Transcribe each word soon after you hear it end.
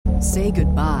Say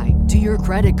goodbye to your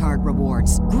credit card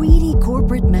rewards. Greedy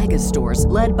corporate mega stores,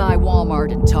 led by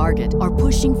Walmart and Target, are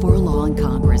pushing for a law in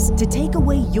Congress to take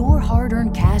away your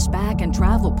hard-earned cash back and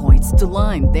travel points to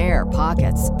line their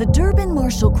pockets. The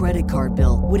Durbin-Marshall credit card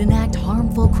bill would enact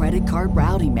harmful credit card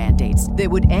routing mandates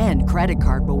that would end credit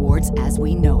card rewards as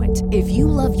we know it. If you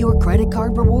love your credit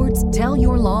card rewards, tell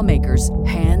your lawmakers,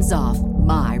 hands off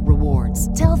my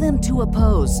rewards. Tell them to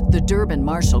oppose the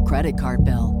Durbin-Marshall credit card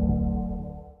bill.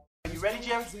 You ready,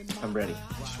 Jerry? I'm ready.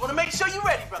 Just want to make sure you're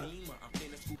ready, brother.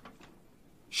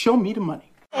 Show me the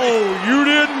money. Oh, you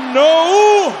didn't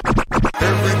know?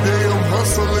 Every day I'm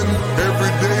hustling.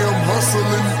 Every day I'm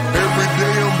hustling. Every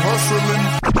day I'm hustling.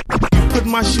 You put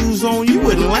my shoes on, you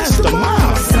wouldn't last a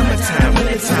mile. Summertime,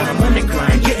 wintertime, I'm on the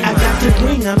grind. Yeah, I got the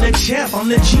ring, I'm the champ, I'm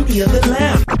the genie of the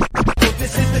lamp.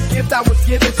 This is the gift I was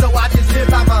given, so I just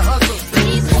live by my hustle.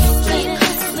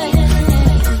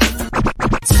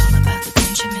 It's all about the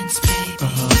Benjamins, baby.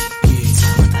 Yeah. It's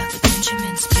all about the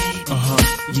Benjamins, baby.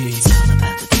 Yeah. It's all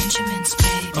about the Benjamins,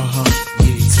 baby.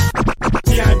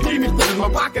 Yeah. VIP me put in my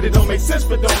pocket, it don't make sense,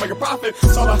 but don't make a profit.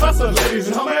 So I hustle, ladies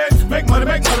and homies. Make money,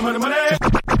 money. Call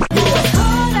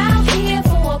out here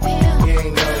for a pill.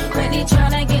 When he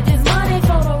tryna get this money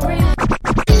for the real.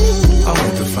 I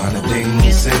want to find the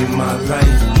things in my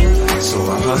life, so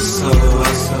I hustle.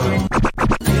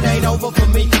 It ain't over for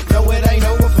me. No, it ain't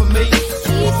over for me.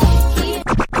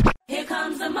 Here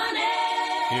comes the money.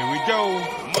 Here we go.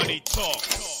 Money talk.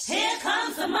 Here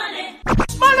comes the money.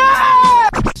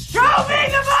 Show me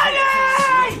the money!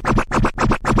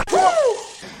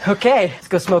 Okay, let's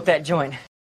go smoke that joint.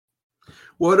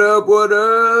 What up?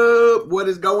 What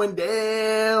is going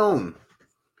down?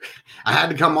 I had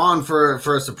to come on for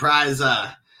a surprise.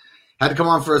 Had to come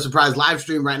on for a surprise live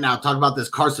stream right now. Talk about this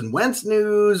Carson Wentz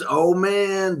news. Oh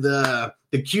man, the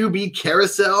QB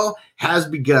carousel has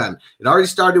begun. It already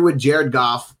started with Jared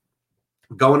Goff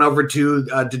going over to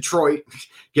Detroit,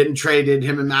 getting traded.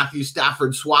 Him and Matthew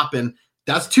Stafford swapping.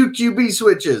 That's 2 QB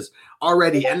switches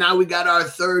already, and now we got our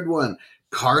third one.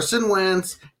 Carson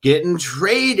Wentz getting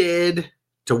traded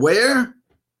to where?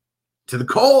 To the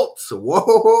Colts.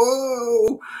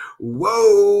 Whoa.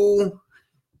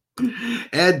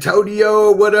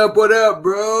 Antonio, what up,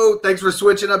 bro? Thanks for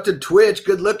switching up to Twitch.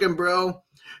 Good looking, bro.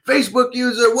 Facebook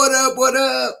user, what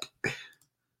up?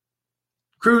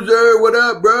 Cruiser, what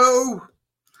up, bro?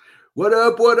 What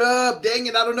up? Dang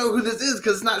it, I don't know who this is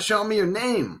because it's not showing me your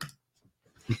name.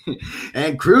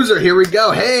 And Cruiser, here we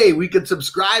go. Hey, we can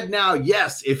subscribe now.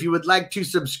 Yes, if you would like to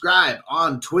subscribe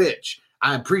on Twitch,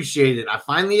 I appreciate it. I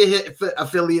finally hit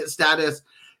affiliate status.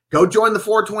 Go join the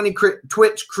 420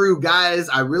 Twitch crew, guys.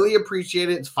 I really appreciate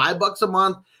it. It's $5 a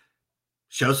month.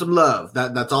 Show some love.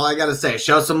 That's all I got to say.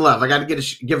 Show some love. I got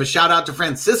to give a shout out to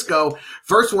Francisco.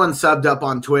 First one subbed up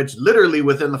on Twitch, literally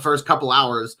within the first couple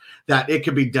hours that it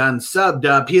could be done. Subbed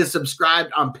up. He is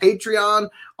subscribed on Patreon,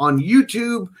 on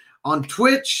YouTube, on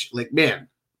Twitch. Like, man,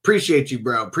 appreciate you,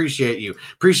 bro. Appreciate you.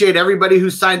 Appreciate everybody who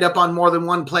signed up on more than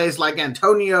one place, like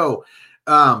Antonio.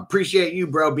 Appreciate you,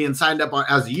 bro, being signed up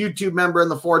as a YouTube member in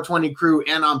the 420 crew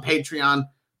and on Patreon.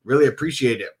 Really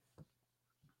appreciate it.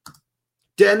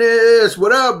 Dennis,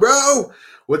 what up, bro?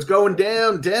 What's going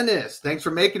down, Dennis? Thanks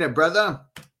for making it, brother.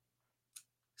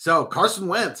 So Carson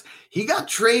Wentz, he got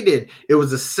traded. It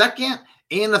was a second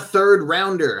and a third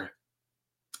rounder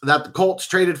that the Colts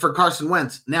traded for Carson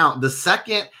Wentz. Now, the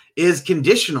second is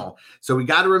conditional, so we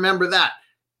got to remember that.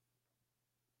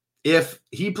 If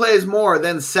he plays more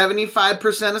than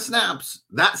 75% of snaps,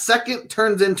 that second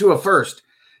turns into a first.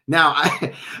 Now,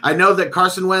 I know that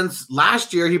Carson Wentz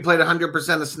last year, he played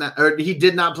 100% of snaps, or he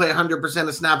did not play 100%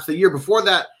 of snaps. The year before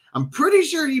that, I'm pretty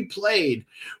sure he played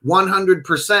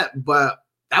 100%, but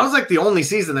that was like the only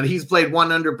season that he's played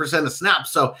 100% of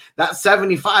snaps. So that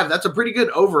 75, that's a pretty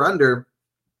good over-under.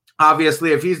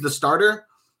 Obviously, if he's the starter,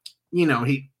 you know,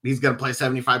 he's going to play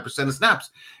 75% of snaps.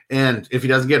 And if he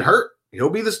doesn't get hurt, he'll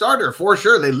be the starter for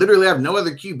sure. They literally have no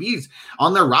other QBs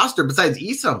on their roster besides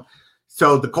Esom.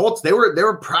 So the Colts, they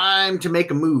were primed to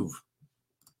make a move.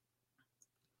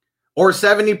 Or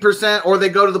 70%, or they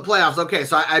go to the playoffs. Okay,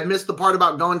 so I missed the part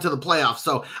about going to the playoffs.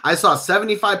 So I saw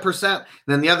 75%, and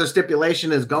then the other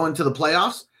stipulation is going to the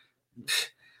playoffs.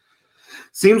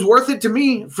 Seems worth it to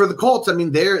me for the Colts. I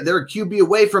mean, they're a QB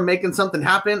away from making something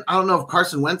happen. I don't know if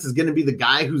Carson Wentz is going to be the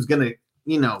guy who's going to,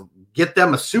 you know, get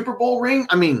them a Super Bowl ring.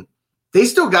 I mean, they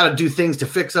still got to do things to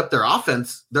fix up their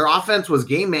offense. Their offense was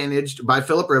game managed by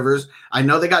Phillip Rivers. I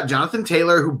know they got Jonathan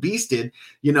Taylor, who beasted,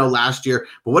 you know, last year.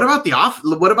 But what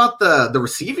about the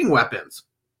receiving weapons?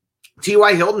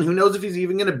 T.Y. Hilton, who knows if he's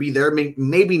even going to be there?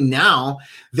 Maybe now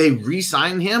they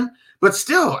re-sign him. But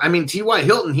still, I mean, T.Y.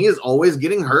 Hilton, he is always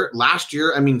getting hurt. Last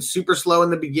year, I mean, super slow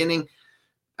in the beginning.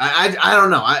 I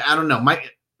don't know. I don't know.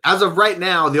 As of right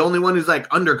now, the only one who's like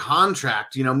under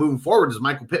contract, moving forward is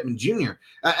Michael Pittman Jr.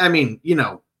 I mean,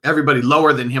 everybody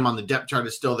lower than him on the depth chart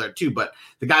is still there too, but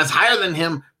the guys higher than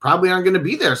him probably aren't going to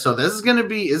be there. So this is going to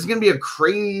be a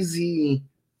crazy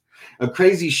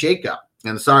shakeup.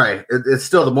 And sorry, it's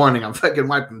still the morning. I'm fucking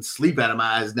wiping sleep out of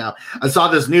my eyes now. I saw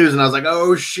this news and I was like,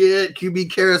 oh shit, QB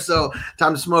carousel,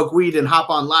 time to smoke weed and hop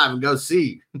on live and go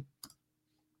see.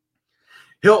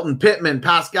 Hilton, Pittman,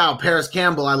 Pascal, Paris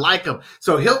Campbell. I like him.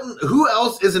 So Hilton, who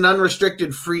else is an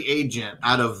unrestricted free agent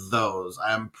out of those?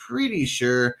 I'm pretty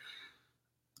sure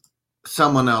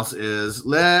someone else is.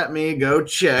 Let me go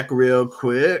check real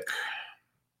quick.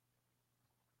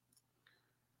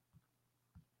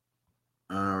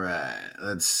 All right,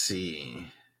 let's see.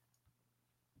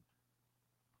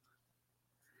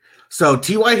 So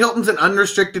T.Y. Hilton's an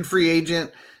unrestricted free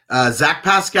agent. Zach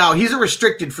Pascal, he's a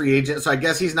restricted free agent, so I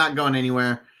guess he's not going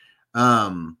anywhere.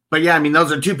 But yeah, I mean,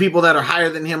 those are two people that are higher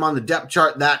than him on the depth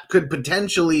chart that could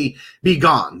potentially be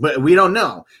gone, but we don't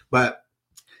know.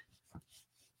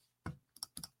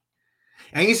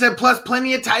 And he said, plus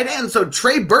plenty of tight ends. So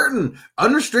Trey Burton,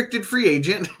 unrestricted free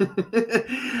agent.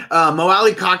 Mo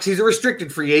Alley Cox, he's a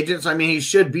restricted free agent. So, I mean, he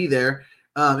should be there.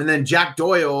 And then Jack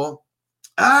Doyle.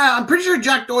 I'm pretty sure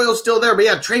Jack Doyle's still there. But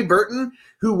yeah, Trey Burton,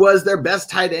 who was their best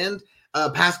tight end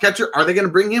pass catcher. Are they going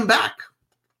to bring him back?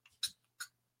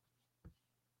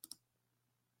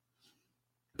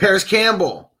 Paris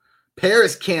Campbell.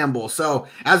 So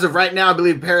as of right now, I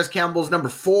believe Paris Campbell's number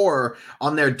 4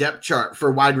 on their depth chart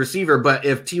for wide receiver. But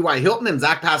if T.Y. Hilton and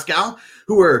Zach Pascal,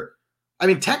 who are, I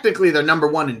mean, technically they're number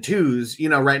 1 and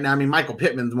 2s, right now. I mean, Michael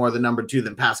Pittman's more the number 2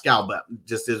 than Pascal, but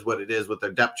just is what it is with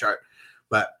their depth chart.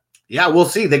 But yeah, we'll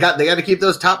see. They got to keep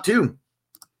those top 2.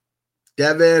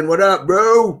 Devin, what up,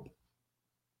 bro?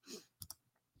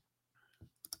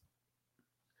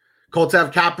 Colts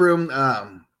have cap room.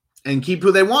 And keep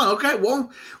who they want. Okay,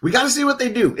 well, we got to see what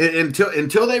they do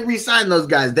until they re-sign those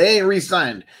guys. They ain't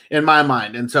re-signed in my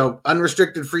mind. And so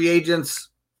unrestricted free agents,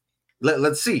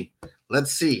 let's see.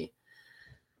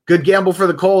 Good gamble for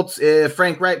the Colts. If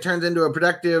Frank Wright turns him into a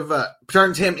productive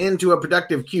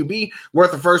QB,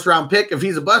 worth a first-round pick. If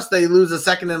he's a bust, they lose a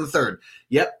second and a third.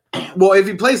 Yep. Well, if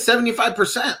he plays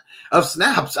 75% of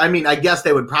snaps, I mean, I guess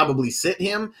they would probably sit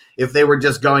him if they were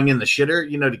just going in the shitter,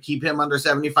 to keep him under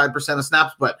 75% of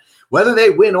snaps. But whether they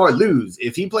win or lose,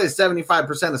 if he plays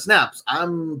 75% of snaps,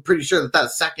 I'm pretty sure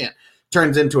that second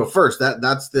turns into a first.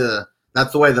 That's the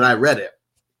way that I read it.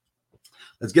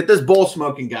 Let's get this bowl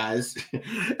smoking, guys.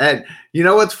 And you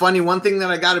know what's funny? One thing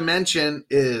that I got to mention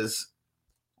is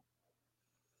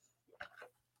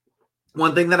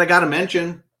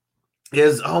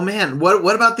oh man,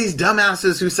 what about these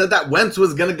dumbasses who said that Wentz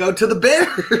was going to go to the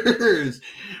Bears?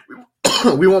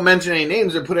 We won't mention any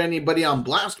names or put anybody on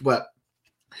blast, but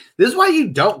this is why you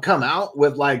don't come out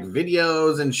with like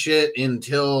videos and shit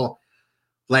until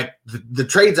like the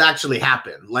trades actually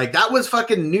happen. Like that was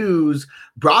fucking news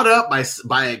brought up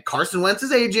by Carson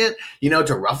Wentz's agent,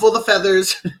 to ruffle the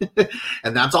feathers.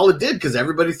 And that's all it did because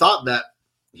everybody thought that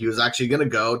he was actually going to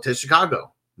go to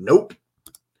Chicago. Nope.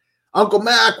 Uncle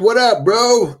Mac, what up,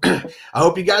 bro? I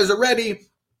hope you guys are ready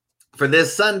for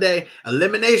this Sunday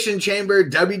Elimination Chamber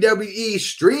WWE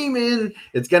streaming.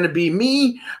 It's going to be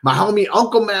me, my homie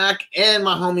Uncle Mac, and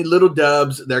my homie Little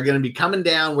Dubs. They're going to be coming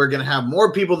down. We're going to have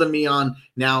more people than me on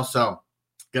now, so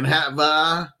gonna have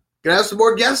some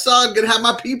more guests on. Gonna have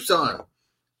my peeps on.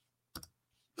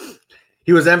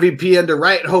 He was MVP under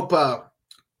Wright.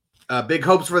 Big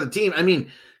hopes for the team. I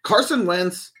mean, Carson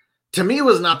Wentz to me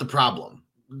was not the problem.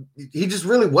 He just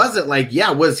really wasn't. Like,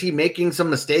 yeah, was he making some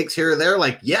mistakes here or there?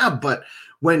 Like, yeah, but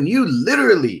when you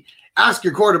literally ask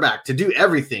your quarterback to do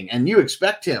everything and you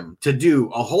expect him to do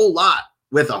a whole lot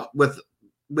with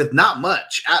not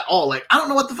much at all, like, I don't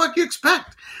know what the fuck you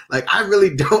expect. Like, I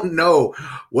really don't know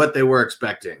what they were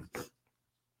expecting.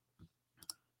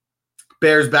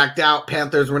 Bears backed out.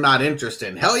 Panthers were not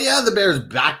interested. Hell yeah, the Bears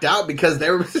backed out because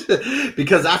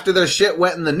because after their shit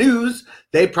went in the news,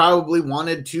 they probably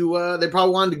wanted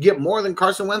to get more than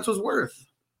Carson Wentz was worth.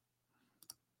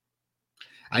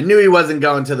 I knew he wasn't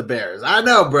going to the Bears. I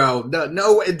know, bro.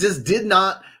 No, it just did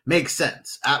not make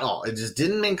sense at all. It just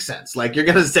didn't make sense. Like, you're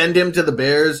going to send him to the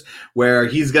Bears where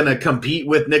he's going to compete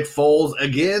with Nick Foles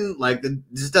again? Like, it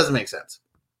just doesn't make sense.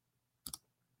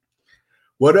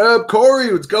 What up,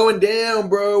 Corey? What's going down,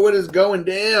 bro? What is going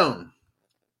down?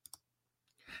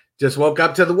 Just woke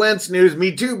up to the Wentz news.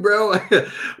 Me too, bro.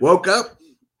 Woke up,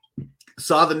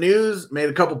 saw the news, made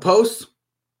a couple posts.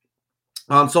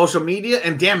 on social media.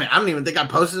 And damn it, I don't even think I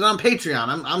posted it on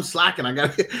Patreon. I'm slacking. I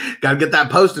gotta get that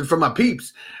posted for my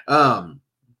peeps.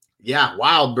 Yeah,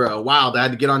 wild, bro. Wild. I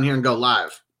had to get on here and go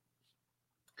live.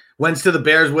 Wentz to the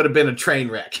Bears would have been a train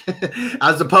wreck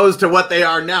as opposed to what they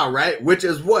are now, right? Which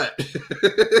is what?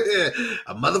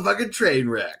 A motherfucking train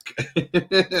wreck.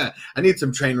 I need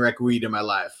some train wreck weed in my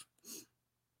life.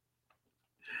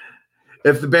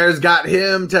 If the Bears got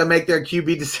him to make their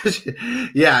QB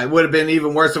decision, yeah, it would have been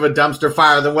even worse of a dumpster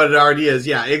fire than what it already is.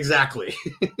 Yeah, exactly.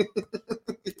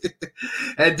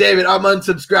 And David, I'm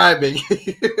unsubscribing.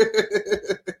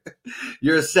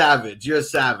 You're a savage. You're a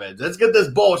savage. Let's get this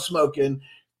bowl smoking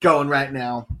going right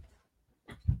now.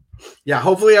 Yeah,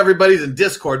 hopefully everybody's in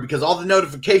Discord because all the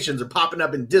notifications are popping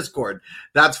up in Discord.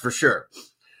 That's for sure.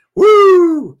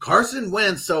 Woo! Carson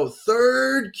Wentz. So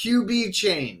third QB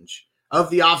change of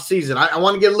the offseason. I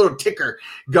want to get a little ticker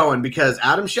going because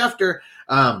Adam Schefter,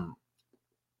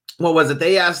 what was it?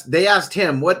 They asked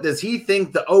him, what does he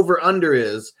think the over-under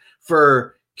is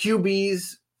for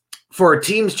QBs, for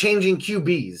teams changing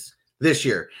QBs this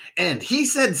year? And he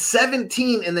said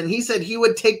 17, and then he said he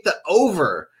would take the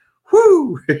over.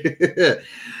 Whoo!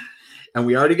 And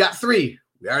we already got 3.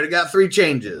 We already got 3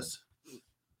 changes.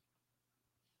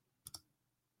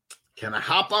 Can I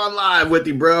hop on live with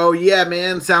you, bro? Yeah,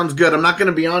 man. Sounds good. I'm not going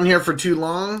to be on here for too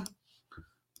long.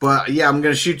 But, yeah, I'm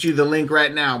going to shoot you the link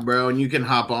right now, bro, and you can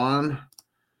hop on.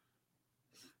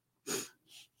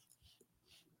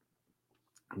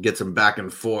 Get some back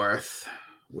and forth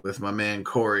with my man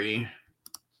Corey.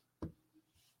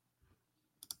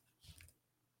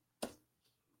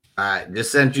 All right,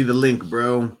 just sent you the link,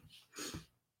 bro.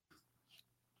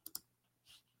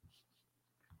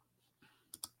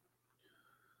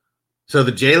 So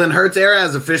the Jalen Hurts era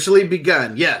has officially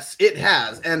begun. Yes, it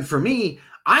has. And for me,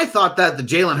 I thought that the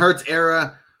Jalen Hurts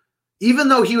era, even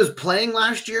though he was playing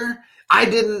last year, I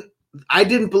didn't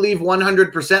believe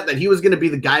 100% that he was going to be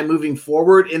the guy moving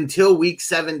forward until week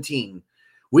 17.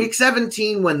 Week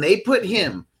 17, when they put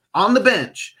him on the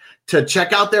bench to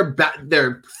check out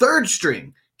their third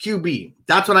string QB,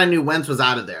 that's when I knew Wentz was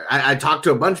out of there. I talked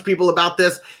to a bunch of people about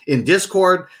this in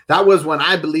Discord. That was when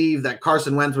I believed that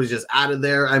Carson Wentz was just out of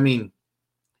there. I mean,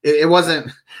 it was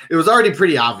already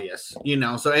pretty obvious, you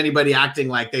know, so anybody acting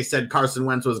like they said Carson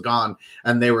Wentz was gone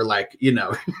and they were like, you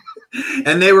know,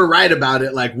 and they were right about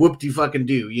it, like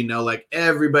whoop-de-fucking-do, you know, like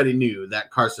everybody knew that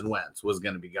Carson Wentz was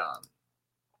going to be gone.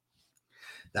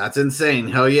 That's insane.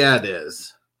 Hell yeah, it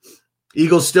is.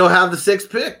 Eagles still have the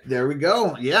 6th pick. There we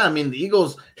go. Yeah, I mean, the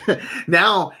Eagles,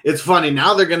 now it's funny.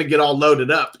 Now they're going to get all loaded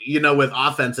up, you know, with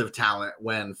offensive talent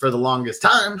when for the longest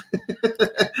time,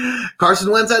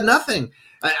 Carson Wentz had nothing.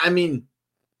 I mean,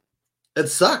 it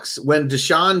sucks when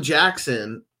Deshaun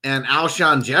Jackson and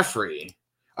Alshon Jeffrey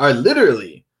are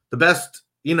literally the best,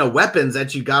 you know, weapons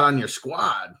that you got on your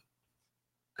squad.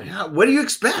 What do you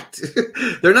expect?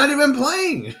 They're not even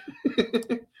playing.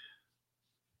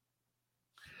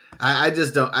 I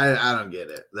just don't. I don't get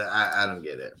it. I don't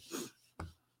get it.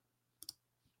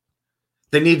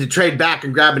 They need to trade back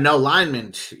and grab a no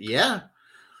lineman. Yeah,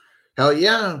 hell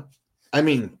yeah. I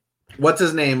mean, what's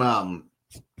his name?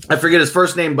 I forget his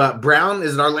first name, but Brown,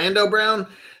 is it Orlando Brown?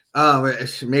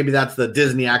 Maybe that's the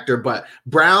Disney actor, but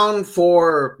Brown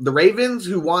for the Ravens,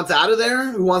 who wants out of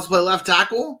there, who wants to play left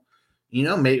tackle. You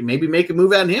know, maybe make a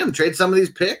move on him, trade some of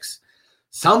these picks.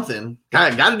 Something.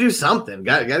 Got to do something.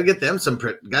 Got to get them some.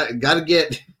 Got to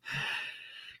get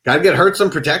Hurts some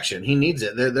protection. He needs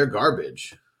it. They're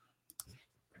garbage.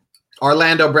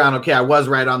 Orlando Brown. Okay, I was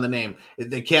right on the name.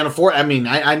 They can't afford. I mean,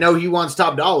 I know he wants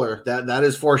top dollar. That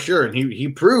is for sure, and he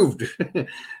proved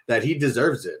that he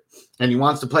deserves it. And he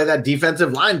wants to play that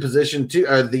defensive line position too,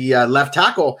 or the left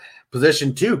tackle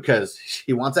position too, because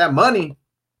he wants that money.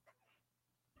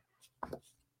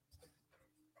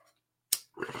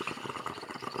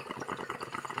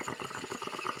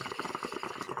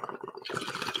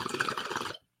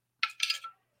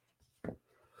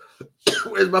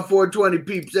 Where's my 420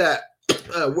 peeps at?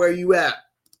 Where you at?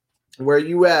 Where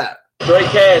you at? Straight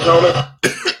cash,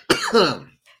 homie.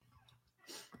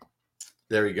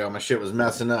 There we go. My shit was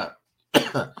messing up.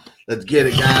 Let's get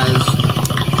it, guys.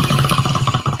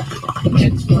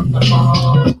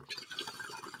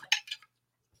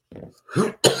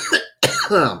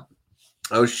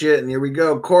 Oh, shit. And here we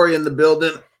go. Corey in the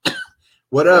building.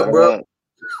 What up, bro?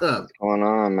 What's going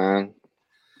on, man?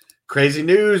 Crazy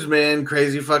news, man.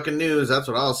 Crazy fucking news. That's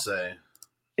what I'll say.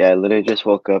 Yeah, I literally just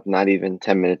woke up not even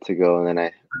 10 minutes ago, and then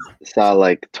I saw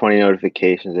like 20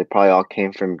 notifications. They probably all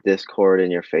came from Discord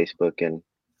and your Facebook and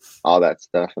all that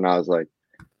stuff. And I was like,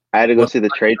 I had to go see the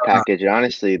trade package. And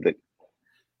honestly,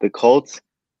 the Colts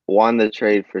won the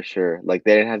trade for sure. Like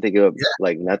they didn't have to give up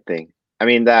like nothing. I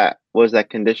mean, that was that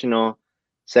conditional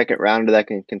second rounder that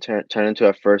can turn into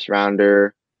a first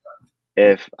rounder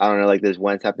if I don't know, like does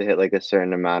Wentz have to hit like a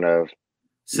certain amount of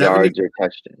yards or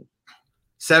touchdowns?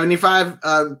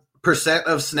 75%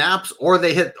 of snaps, or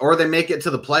they make it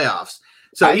to the playoffs.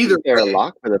 So I either think they're a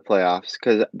lock for the playoffs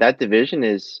because that division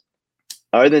is,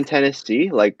 other than Tennessee,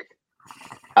 like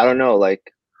I don't know,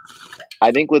 like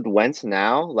I think with Wentz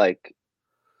now, like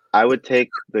I would take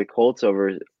the Colts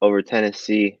over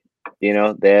Tennessee. You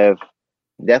know, they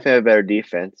definitely have a better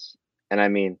defense, and I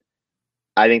mean,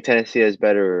 I think Tennessee has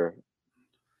better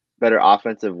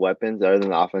offensive weapons other than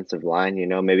the offensive line. You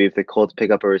know, maybe if the Colts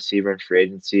pick up a receiver in free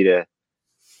agency to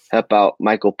help out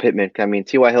Michael Pittman. I mean,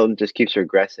 T.Y. Hilton just keeps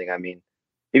regressing. I mean,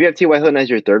 if you have T.Y. Hilton as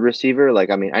your third receiver, like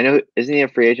I mean, I know isn't he a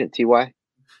free agent, T.Y.?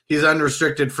 He's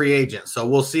unrestricted free agent, so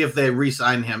we'll see if they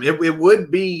re-sign him. It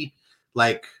would be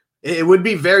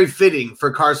very fitting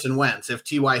for Carson Wentz if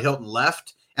T.Y. Hilton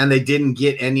left and they didn't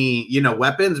get any,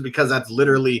 weapons, because that's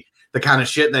literally the kind of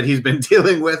shit that he's been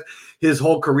dealing with his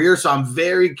whole career. So I'm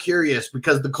very curious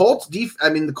because the Colts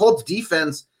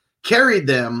defense carried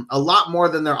them a lot more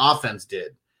than their offense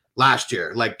did last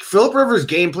year. Like Phillip Rivers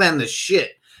game planned the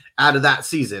shit out of that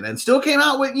season and still came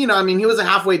out with, he was a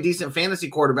halfway decent fantasy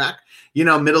quarterback,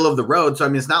 middle of the road. So, I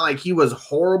mean, it's not like he was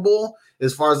horrible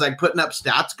as far as like putting up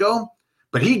stats go,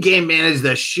 but he game managed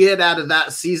the shit out of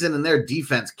that season and their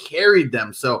defense carried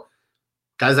them. So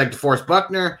guys like DeForest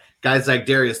Buckner, guys like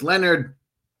Darius Leonard,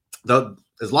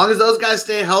 as long as those guys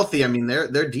stay healthy, I mean,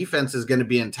 their defense is going to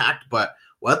be intact, but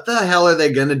what the hell are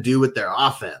they going to do with their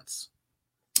offense?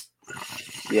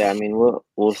 Yeah, I mean,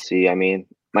 we'll see. I mean,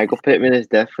 Michael Pittman is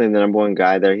definitely the number one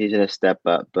guy there. He's going to step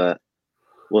up, but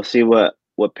we'll see what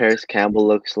Paris Campbell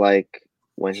looks like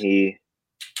when he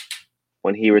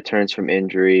returns from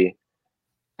injury.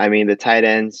 I mean, the tight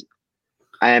ends,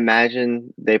 I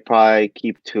imagine they probably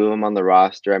keep two of them on the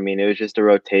roster. I mean, it was just a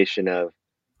rotation of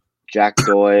Jack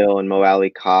Doyle and Mo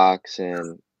Alley Cox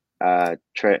and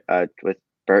with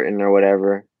Burton or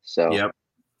whatever. So, yep.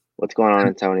 What's going on,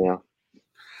 Antonio?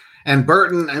 And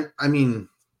Burton, I mean,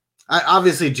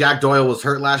 obviously Jack Doyle was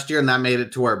hurt last year, and that made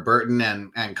it to where Burton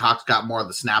and Cox got more of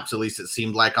the snaps, at least it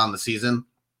seemed like on the season.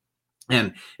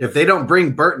 And if they don't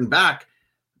bring Burton back,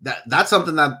 that's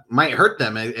something that might hurt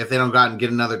them if they don't go out and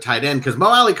get another tight end. Because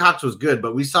Mo Alley Cox was good,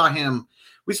 but we saw him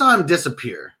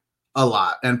disappear a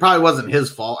lot, and probably wasn't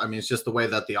his fault. I mean, it's just the way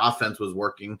that the offense was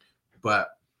working. But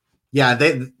yeah,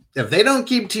 if they don't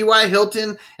keep T.Y.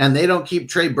 Hilton and they don't keep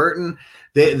Trey Burton,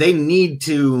 they need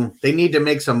to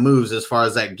make some moves as far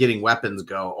as like getting weapons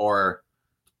go, or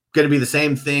going to be the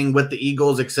same thing with the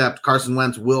Eagles, except Carson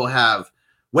Wentz will have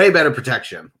way better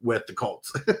protection with the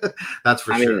Colts. That's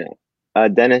for sure.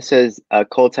 Dennis says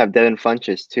Colts have Devin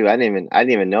Funchess too. I didn't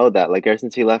even know that. Like ever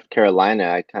since he left Carolina,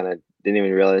 I kind of didn't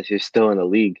even realize he was still in the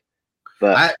league.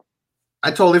 But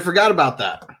I totally forgot about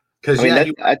that. Because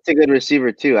that's a good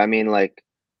receiver too. I mean, like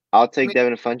I'll take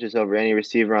Devin Funchess over any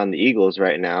receiver on the Eagles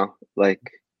right now. Like,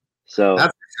 so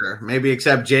that's for sure. Maybe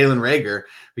except Jalen Reagor,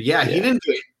 but yeah, he didn't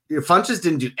do it. Funchess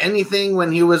didn't do anything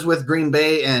when he was with Green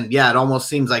Bay, and yeah, it almost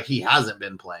seems like he hasn't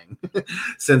been playing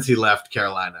since he left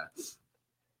Carolina.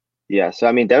 Yeah, so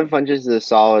I mean, Devin Funchess is a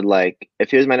solid. Like,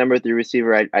 if he was my number 3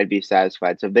 receiver, I'd be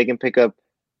satisfied. So if they can pick up,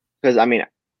 because I mean,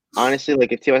 honestly,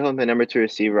 like if T.Y. Hilton's my number 2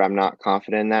 receiver, I'm not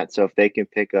confident in that. So if they can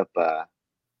pick up,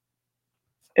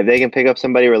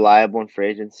 somebody reliable in free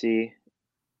agency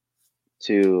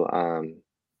to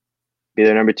be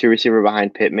their number 2 receiver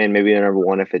behind Pittman, maybe their number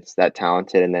 1 if it's that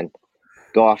talented, and then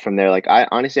go off from there. Like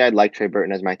I'd like Trey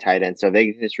Burton as my tight end. So if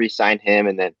they can just re-sign him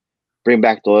and then bring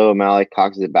back Doyle and Malik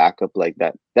Cox as a backup, like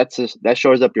that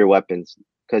shores up your weapons,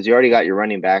 because you already got your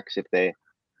running backs. If I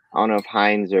don't know if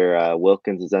Hines or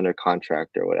Wilkins is under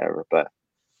contract or whatever, but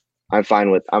I'm fine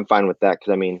with that,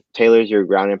 because I mean Taylor's your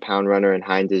ground and pound runner and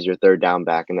Hines is your third down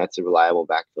back, and that's a reliable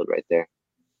backfield right there.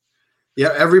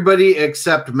 Yeah, everybody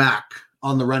except Mac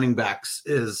on the running backs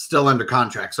is still under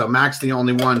contract. So Mac's the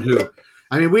only one who,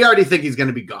 I mean, we already think he's going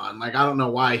to be gone. Like, I don't know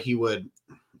why he would.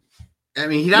 I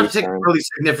mean, he'd have to take a really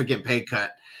significant pay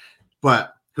cut,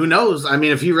 but who knows? I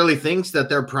mean, if he really thinks that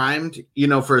they're primed,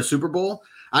 for a Super Bowl,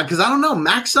 because I don't know,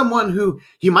 Mac's someone who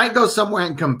he might go somewhere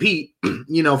and compete,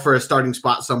 for a starting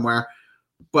spot somewhere,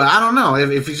 but I don't know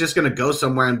if he's just going to go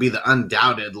somewhere and be the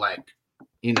undoubted,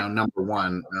 number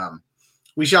 1.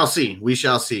 We shall see. We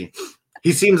shall see.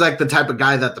 He seems like the type of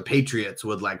guy that the Patriots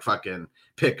would fucking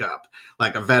pick up,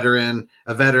 like a veteran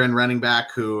running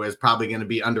back who is probably going to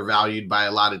be undervalued by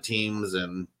a lot of teams.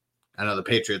 And I know the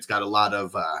Patriots got a lot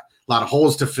of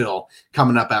holes to fill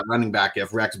coming up at running back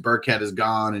if Rex Burkhead is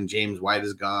gone and James White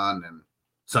is gone. And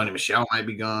Sony Michel might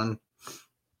be gone.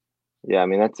 Yeah, I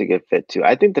mean, that's a good fit too.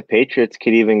 I think the Patriots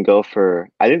could even go for.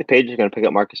 I think the Patriots are going to pick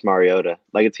up Marcus Mariota.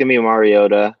 Like, it's going to be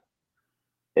Mariota,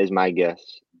 is my guess.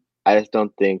 I just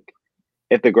don't think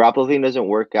if the Garoppolo thing doesn't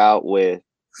work out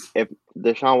if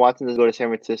Deshaun Watson does go to San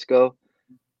Francisco,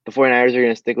 the 49ers are going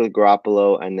to stick with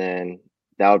Garoppolo, and then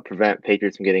that would prevent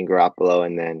Patriots from getting Garoppolo.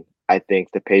 And then I think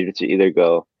the Patriots would either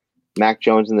go Mac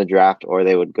Jones in the draft or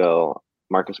they would go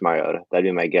Marcus Mariota. That'd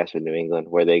be my guess with New England,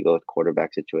 where they go with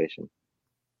quarterback situation.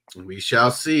 We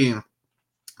shall see.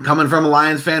 Coming from a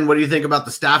Lions fan, what do you think about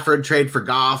the Stafford trade for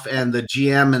Goff and the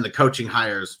GM and the coaching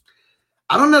hires?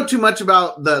 I don't know too much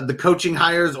about the coaching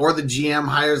hires or the GM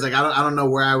hires. Like, I don't know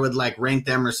where I would like rank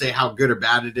them or say how good or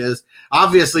bad it is.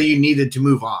 Obviously, you needed to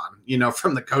move on,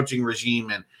 from the coaching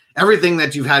regime and everything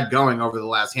that you've had going over the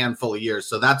last handful of years.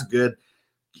 So that's good.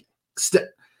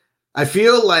 I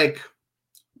feel like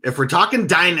if we're talking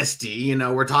dynasty,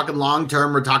 we're talking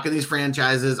long-term, we're talking these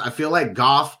franchises, I feel like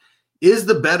Goff is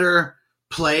the better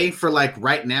play for like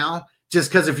right now,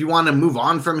 just because if you want to move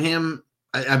on from him,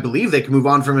 I believe they can move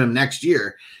on from him next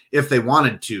year if they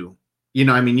wanted to.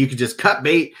 You could just cut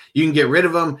bait, you can get rid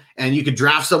of them, and you could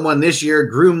draft someone this year,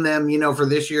 groom them, for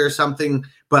this year or something.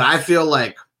 But I feel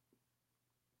like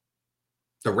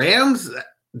the Rams,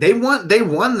 they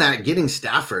won that getting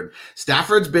Stafford.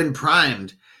 Stafford's been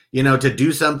primed, to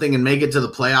do something and make it to the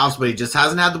playoffs, but he just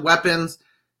hasn't had the weapons,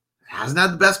 hasn't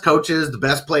had the best coaches, the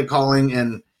best play calling,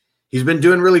 and he's been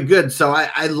doing really good. So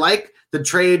I like the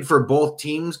trade for both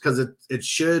teams because it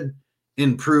should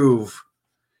improve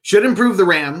the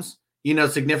Rams,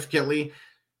 significantly.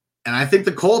 And I think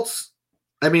the Colts,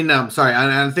 I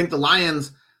think the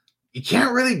Lions, you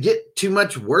can't really get too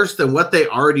much worse than what they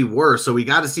already were. So we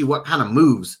got to see what kind of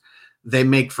moves they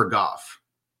make for Goff.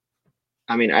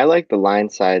 I mean, I like the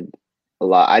Lions side a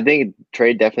lot. I think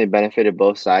trade definitely benefited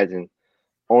both sides, and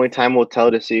only time will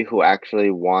tell to see who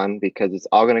actually won, because it's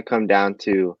all going to come down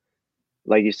to,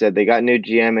 like you said, they got new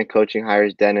GM and coaching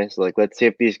hires, Dennis. Like, let's see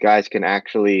if these guys can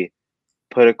actually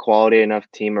put a quality enough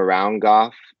team around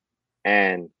Goff.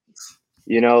 And,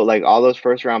 like all those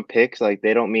first round picks, like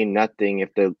they don't mean nothing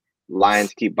if the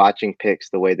Lions keep botching picks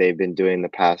the way they've been doing the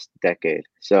past decade.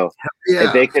 So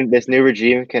if this new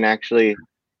regime can actually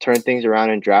turn things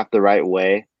around and draft the right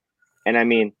way. And I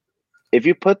mean, if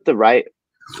you put the right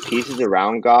pieces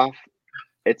around Goff,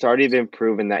 it's already been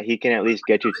proven that he can at least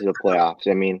get you to the playoffs.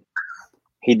 I mean,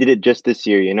 he did it just this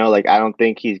year, like I don't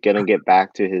think he's going to get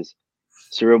back to his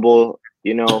Super Bowl,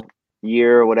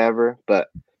 year or whatever, but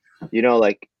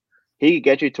like he could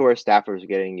get you to where Stafford's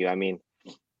getting you. I mean,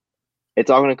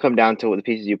 it's all going to come down to what the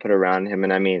pieces you put around him.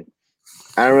 And I mean,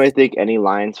 I don't really think any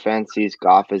Lions fan sees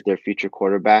Goff as their future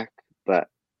quarterback, but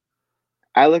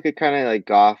I look at kind of like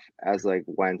Goff as like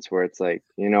Wentz, where it's like,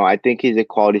 I think he's a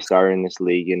quality starter in this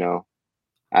league.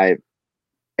 It's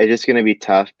just going to be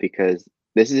tough because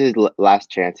this is his last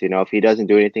chance. If he doesn't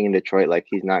do anything in Detroit, like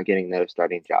he's not getting another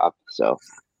starting job. So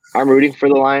I'm rooting for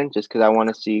the Lions just because I want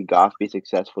to see Goff be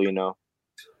successful.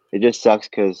 It just sucks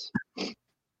because,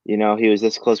 he was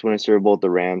this close winning Super Bowl with the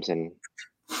Rams and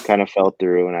kind of fell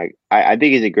through. And I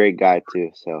think he's a great guy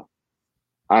too. So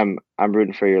I'm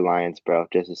rooting for your Lions, bro,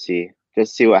 just to see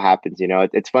what happens.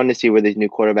 It's fun to see where these new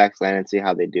quarterbacks land and see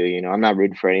how they do. I'm not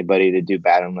rooting for anybody to do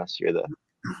bad unless you're like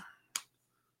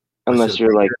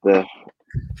the,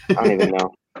 I don't even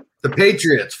know. The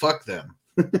Patriots, fuck them.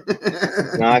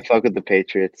 No, I fuck with the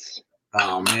Patriots.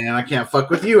 Oh man, I can't fuck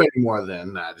with you anymore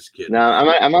then. Nah, just kidding. No,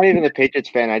 I'm not even a Patriots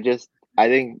fan. I just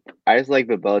like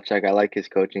Bill Belichick. I like his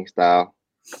coaching style.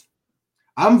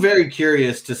 I'm very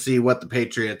curious to see what the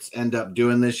Patriots end up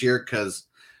doing this year because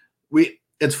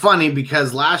it's funny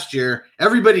because last year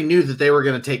everybody knew that they were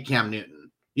going to take Cam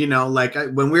Newton.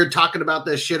 When we were talking about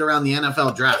this shit around the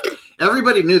NFL draft,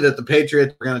 everybody knew that the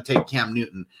Patriots were going to take Cam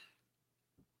Newton.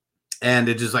 And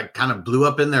it just like kind of blew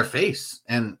up in their face.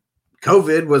 And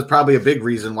COVID was probably a big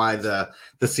reason why the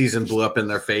season blew up in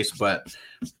their face. But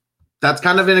that's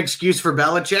kind of an excuse for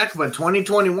Belichick. But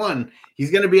 2021, he's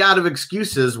going to be out of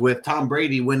excuses with Tom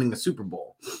Brady winning the Super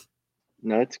Bowl.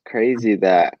 No, it's crazy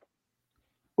that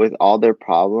with all their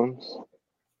problems,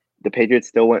 the Patriots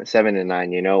still went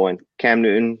 7-9. When Cam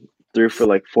Newton threw for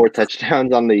like 4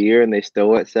 touchdowns on the year and they still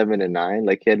went 7-9,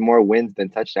 like he had more wins than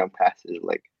touchdown passes.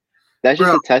 Like that's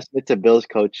just a testament to Bill's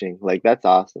coaching. Like that's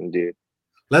awesome, dude.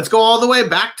 Let's go all the way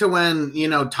back to when,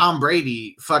 Tom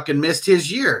Brady fucking missed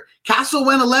his year. Castle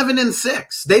went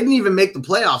 11-6. They didn't even make the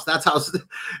playoffs. That's how,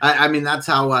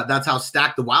 that's how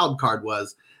stacked the wild card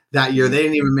was that year. They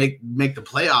didn't even make the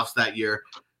playoffs that year.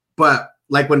 But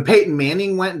like when Peyton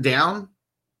Manning went down,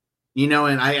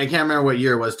 and I can't remember what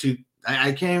year it was,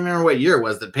 I can't even remember what year it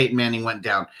was that Peyton Manning went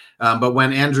down. But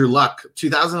when Andrew Luck,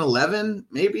 2011,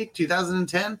 maybe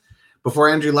 2010, before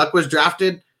Andrew Luck was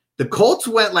drafted, the Colts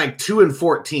went like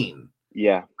 2-14.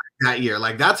 Yeah. That year.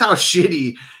 Like, that's how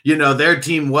shitty, their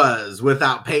team was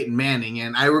without Peyton Manning.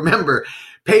 And I remember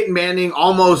Peyton Manning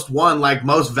almost won like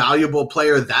most valuable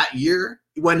player that year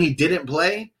when he didn't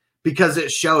play, because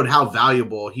it showed how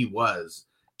valuable he was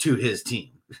to his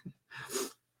team.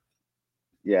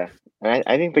 Yeah.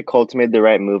 I think the Colts made the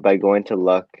right move by going to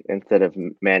Luck instead of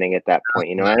Manning at that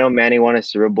point. I know Manning won a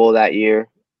Super Bowl that year.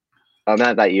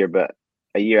 Not that year, but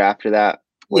a year after that.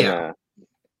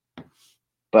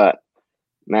 But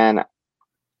man,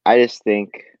 I just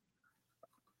think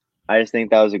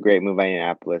that was a great move by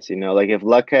Indianapolis. Like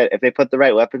if they put the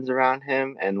right weapons around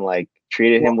him and like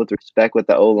treated him with respect with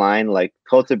the O-line, like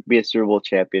Colts would be a Super Bowl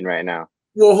champion right now.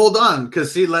 Well, hold on,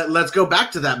 because see, let's go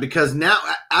back to that, because now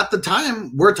at the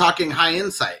time we're talking high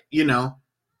insight.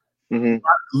 Mm-hmm.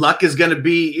 Luck is going to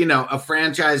be a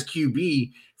franchise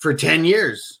QB for 10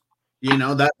 years.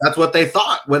 That's what they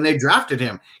thought when they drafted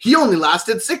him. He only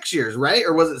lasted 6 years, right?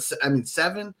 Or was it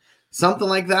 7, something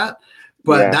like that?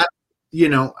 But that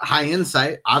high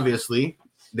insight, obviously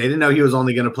they didn't know he was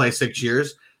only going to play 6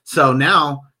 years. So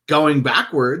now going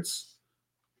backwards,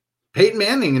 Peyton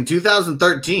Manning in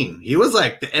 2013, he was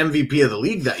like the MVP of the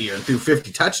league that year and threw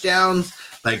 50 touchdowns.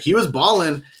 Like, he was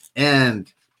balling, and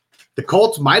the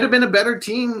Colts might have been a better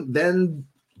team than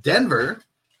Denver,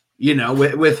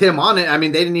 with him on it. I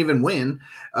mean, they didn't even win.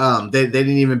 They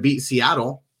didn't even beat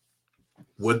Seattle.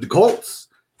 Would the Colts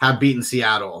have beaten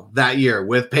Seattle that year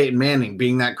with Peyton Manning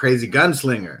being that crazy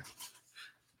gunslinger?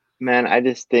 Man, I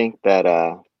just think that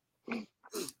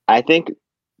I think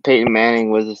Peyton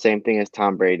Manning was the same thing as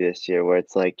Tom Brady this year, where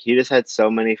it's like he just had so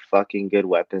many fucking good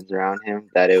weapons around him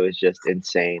that it was just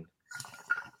insane.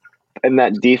 And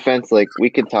that defense, like, we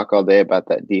could talk all day about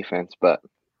that defense, but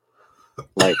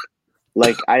I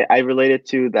related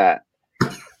to that.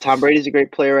 Tom Brady's a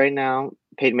great player right now.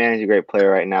 Peyton Manning's a great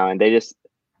player right now, and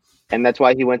that's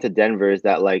why he went to Denver, is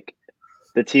that like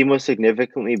the team was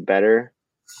significantly better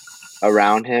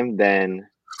around him than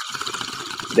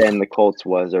the Colts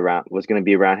was going to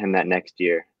be around him that next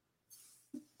year.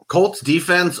 Colts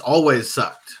defense always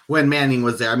sucked when Manning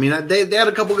was there. I mean, they had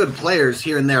a couple good players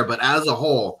here and there, but as a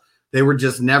whole, they were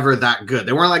just never that good.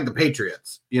 They weren't like the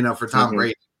Patriots, for Tom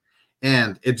Brady.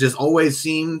 And it just always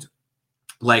seemed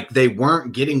like they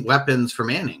weren't getting weapons for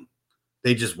Manning.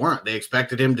 They just weren't. They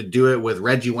expected him to do it with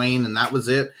Reggie Wayne, and that was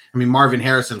it. I mean, Marvin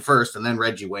Harrison first and then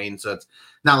Reggie Wayne. So it's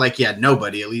not like he had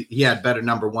nobody. At least he had better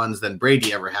number ones than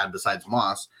Brady ever had besides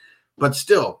Moss. But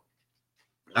still,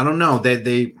 I don't know.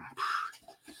 They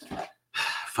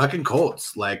fucking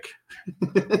Colts. Like,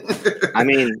 I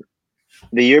mean,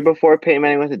 the year before Peyton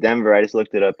Manning went to Denver, I just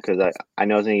looked it up because I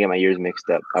know I was going to get my years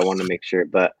mixed up. I wanted to make sure.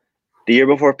 But the year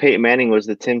before Peyton Manning was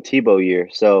the Tim Tebow year.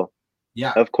 So,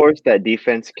 yeah, of course, that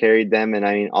defense carried them. And,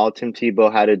 I mean, all Tim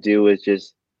Tebow had to do was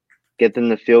just get them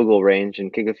the field goal range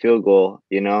and kick a field goal,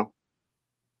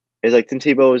 It's like Tim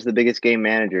Tebow was the biggest game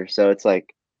manager. So it's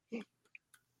like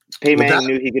Peyton Manning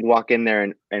knew he could walk in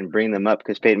there and bring them up,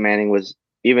 because Peyton Manning was,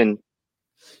 even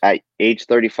at age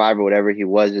 35 or whatever he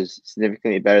was, is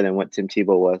significantly better than what Tim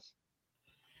Tebow was.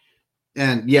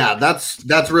 And yeah,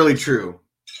 that's really true.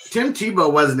 Tim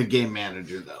Tebow wasn't a game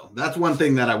manager, though. That's one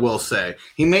thing that I will say.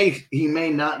 He may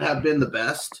not have been the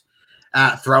best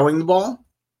at throwing the ball,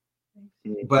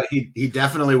 but he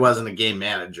definitely wasn't a game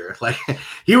manager. Like,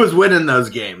 he was winning those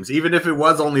games, even if it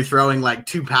was only throwing like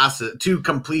two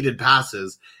completed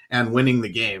passes and winning the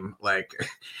game. Like,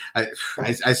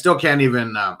 I still can't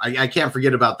even I can't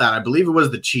forget about that. I believe it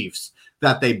was the Chiefs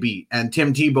that they beat, and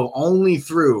Tim Tebow only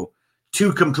threw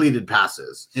 2 completed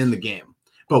passes in the game.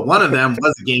 But one of them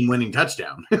was a game-winning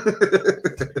touchdown.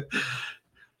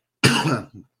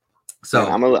 So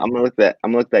I'm gonna look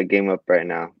that game up right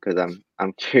now, because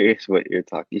I'm curious what you're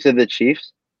talking. You said the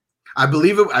Chiefs? I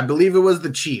believe it was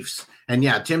the Chiefs. And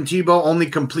yeah, Tim Tebow only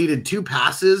completed 2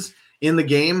 passes in the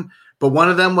game, but one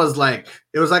of them was like,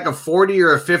 it was like a 40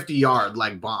 or a 50 yard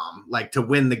like bomb, like to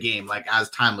win the game, like as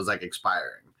time was like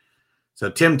expiring. So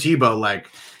Tim Tebow, like,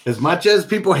 as much as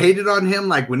people hated on him,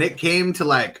 like when it came to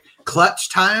like clutch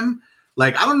time,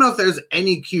 like I don't know if there's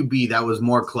any QB that was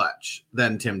more clutch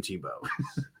than Tim Tebow.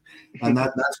 And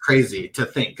that's crazy to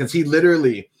think, because he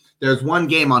literally, there's one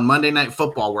game on Monday Night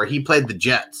Football where he played the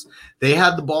Jets. They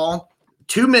had the ball,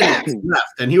 2 minutes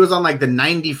left, and he was on like the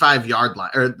 95-yard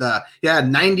line, or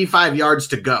 95 yards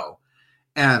to go.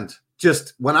 And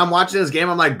just when I'm watching this game,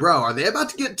 I'm like, bro, are they about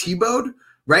to get Tebowed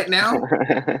right now?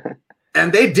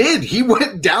 And they did. He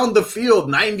went down the field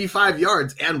 95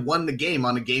 yards and won the game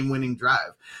on a game-winning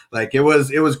drive. Like it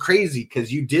was crazy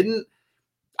because you didn't.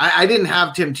 I didn't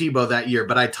have Tim Tebow that year,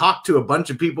 but I talked to a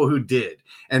bunch of people who did,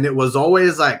 and it was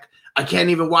always like, I can't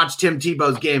even watch Tim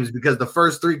Tebow's games because the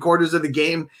first 3 quarters of the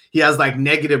game he has like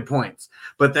negative points,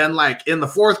 but then like in the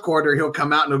fourth quarter he'll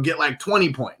come out and he'll get like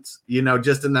 20 points,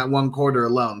 just in that one quarter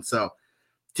alone. So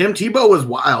Tim Tebow was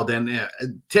wild, and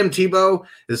Tim Tebow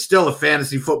is still a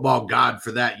fantasy football god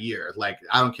for that year. Like,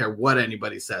 I don't care what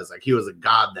anybody says. Like, he was a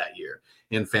god that year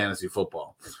in fantasy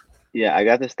football. Yeah, I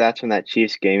got the stats from that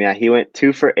Chiefs game. Yeah, he went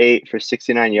 2 for 8 for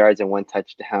 69 yards and 1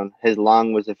 touchdown. His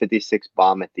long was a 56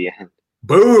 bomb at the end.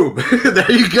 Boom.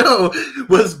 There you go.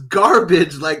 Was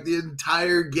garbage like the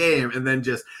entire game, and then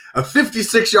just a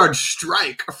 56-yard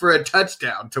strike for a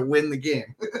touchdown to win the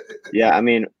game. Yeah, I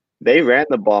mean, they ran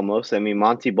the ball mostly. I mean,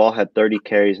 Monty Ball had 30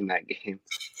 carries in that game.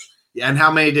 Yeah, and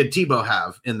how many did Tebow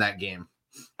have in that game?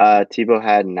 Tebow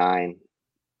had 9.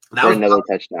 That was another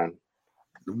touchdown.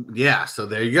 Yeah, so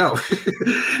there you go.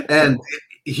 And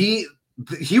he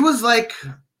was like,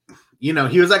 he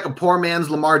was like a poor man's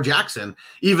Lamar Jackson,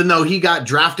 even though he got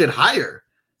drafted higher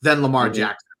than Lamar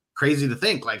Jackson. Crazy to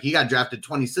think. Like, he got drafted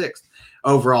 26th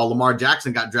overall. Lamar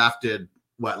Jackson got drafted,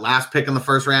 last pick in the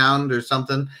first round or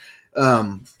something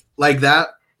like that.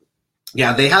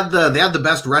 Yeah, they had the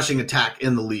best rushing attack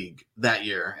in the league that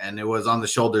year, and it was on the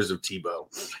shoulders of Tebow.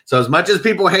 So as much as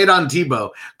people hate on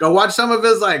Tebow, go watch some of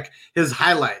his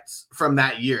highlights from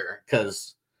that year,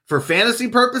 because for fantasy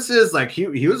purposes, like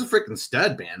he was a freaking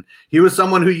stud, man. He was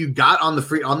someone who you got on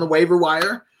the waiver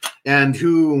wire, and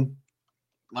who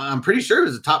I'm pretty sure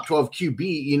was a top 12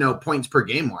 QB, points per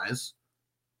game wise,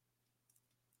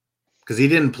 because he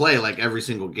didn't play like every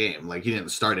single game. Like, he didn't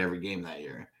start every game that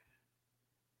year.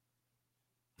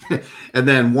 And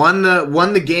then won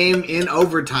the game in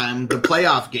overtime, the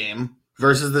playoff game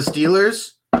versus the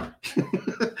Steelers.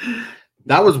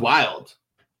 That was wild.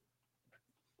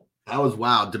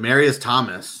 Demaryius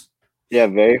Thomas. Yeah,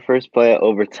 very first play of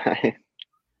overtime.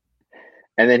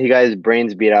 And then he got his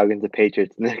brains beat out against the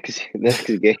Patriots next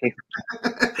game.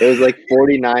 It was like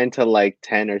 49 to like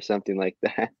 10 or something like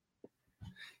that.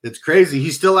 It's crazy.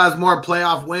 He still has more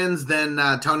playoff wins than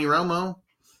Tony Romo.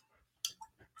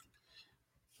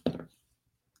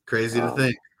 Crazy to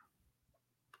think.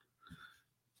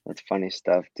 That's funny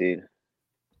stuff, dude.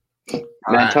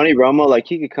 Man, Tony Romo, like,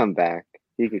 he could come back.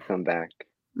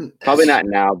 Probably not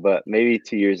now, but maybe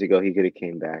 2 years ago he could have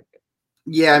came back.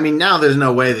 Yeah, I mean, now there's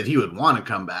no way that he would want to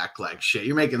come back. Like, shit,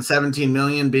 you're making $17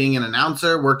 million being an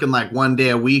announcer, working like 1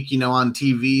 day a week, on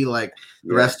TV. Like,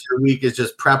 the rest of your week is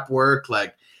just prep work.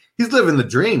 Like, he's living the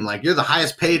dream. Like, you're the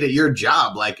highest paid at your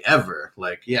job, like, ever.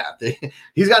 Like, yeah,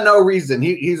 he's got no reason.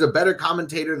 He's a better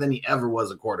commentator than he ever was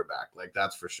a quarterback. Like,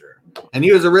 that's for sure. And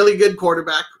he was a really good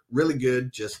quarterback, really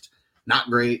good, just not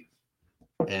great.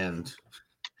 And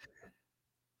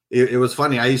it was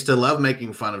funny. I used to love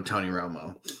making fun of Tony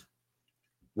Romo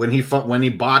when he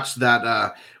botched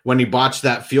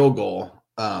that field goal.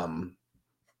 When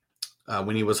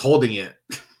he was holding it.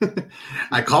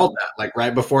 I called that like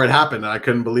right before it happened, and I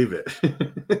couldn't believe it.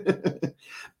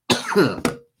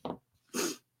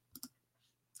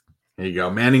 There you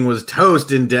go. Manning was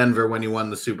toast in Denver when he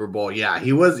won the Super Bowl. Yeah,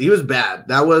 he was bad.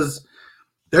 There's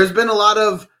been a lot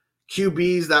of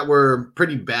QBs that were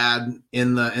pretty bad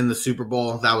in the Super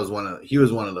Bowl. He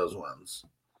was one of those ones.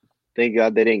 Thank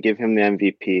God they didn't give him the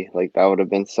MVP. Like, that would have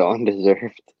been so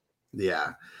undeserved.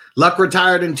 Yeah. Luck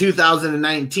retired in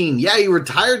 2019. Yeah, he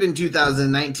retired in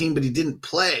 2019, but he didn't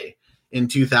play in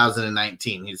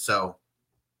 2019.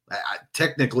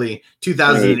 Technically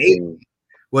 2008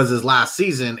 was his last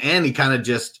season, and he kind of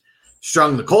just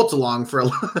strung the Colts along for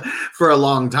a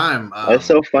long time. That's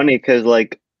so funny because,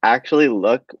 like, actually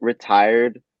Luck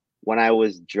retired when I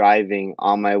was driving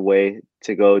on my way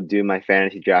to go do my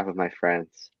fantasy draft with my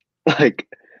friends. Like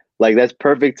that's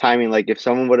perfect timing. Like, if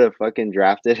someone would have fucking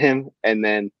drafted him and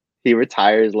then he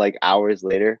retires like hours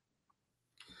later.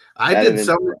 I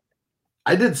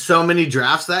did so many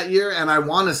drafts that year, and I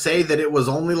want to say that it was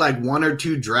only like 1 or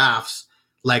 2 drafts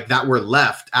like that were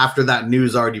left after that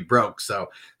news already broke. So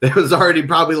there was already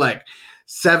probably like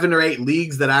 7 or 8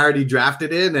 leagues that I already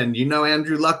drafted in, and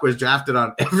Andrew Luck was drafted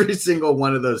on every single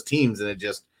one of those teams, and it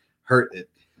just hurt it.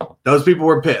 Those people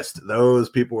were pissed. To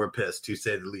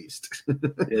say the least. Yeah,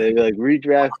 they'd be like,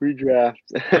 redraft.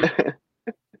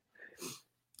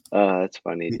 Oh, that's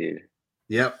funny, dude.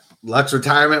 Yep. Luck's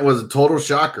retirement was a total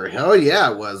shocker. Hell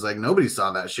yeah, it was. Like, nobody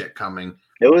saw that shit coming.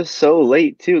 It was so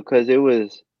late too, because it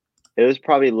was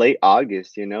probably late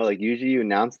August, Like, usually you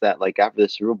announce that like after the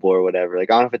Super Bowl or whatever.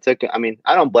 Like, I don't know if it took, I mean,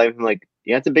 I don't blame him. Like,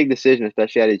 yeah, it's a big decision,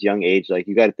 especially at his young age. Like,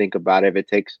 you got to think about it. If it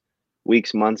takes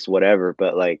weeks, months, whatever.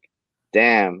 But like,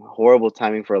 damn, horrible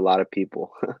timing for a lot of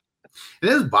people.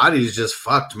 And his body's just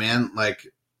fucked, man. Like,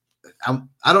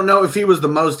 I don't know if he was the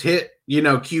most hit,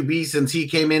 QB since he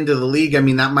came into the league. I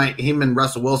mean, him and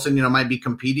Russell Wilson, might be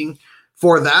competing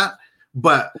for that.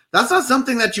 But that's not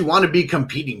something that you want to be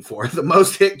competing for, the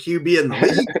most hit QB in the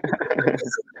league.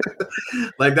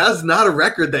 Like, that's not a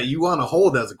record that you want to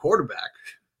hold as a quarterback.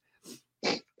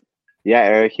 Yeah,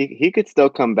 Eric, he could still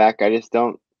come back. I just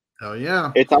don't. Oh,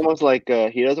 yeah. It's almost like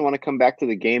he doesn't want to come back to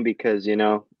the game because,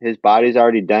 his body's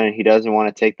already done it. He doesn't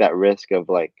want to take that risk of,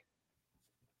 like,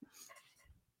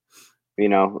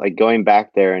 like going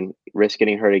back there and risk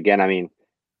getting hurt again. I mean,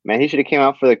 man, he should have came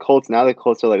out for the Colts. Now the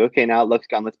Colts are like, okay, now Luck's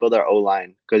gone. Let's build our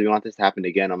O-line because we want this to happen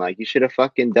again. I'm like, you should have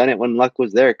fucking done it when Luck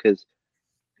was there because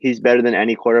he's better than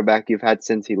any quarterback you've had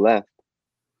since he left.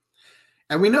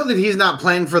 And we know that he's not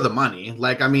playing for the money.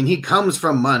 Like, I mean, he comes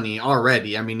from money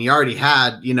already. I mean, he already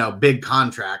had, big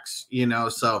contracts,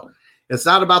 so it's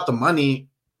not about the money.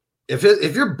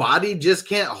 If your body just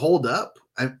can't hold up,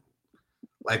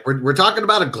 like we're talking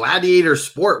about a gladiator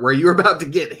sport where you're about to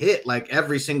get hit like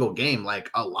every single game, like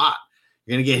a lot.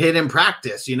 You're going to get hit in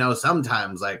practice,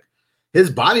 sometimes. Like, his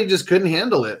body just couldn't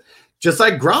handle it. Just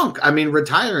like Gronk, I mean,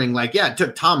 retiring. Like, yeah, it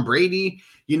took Tom Brady,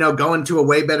 going to a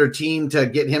way better team to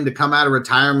get him to come out of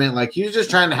retirement. Like, he was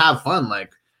just trying to have fun.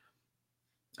 Like,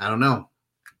 I don't know.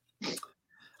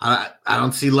 I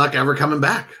don't see Luck ever coming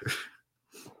back.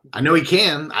 I know he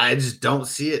can. I just don't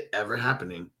see it ever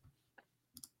happening.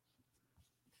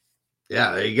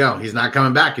 Yeah, there you go. He's not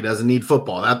coming back. He doesn't need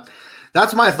football.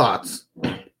 That's my thoughts.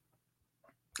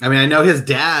 I mean, I know his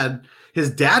dad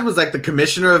was like the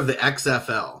commissioner of the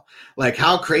XFL. Like,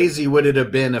 how crazy would it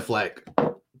have been if, like,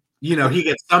 he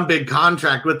gets some big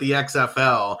contract with the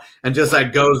XFL and just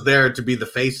like goes there to be the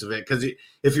face of it? Because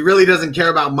if he really doesn't care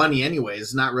about money anyways,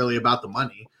 it's not really about the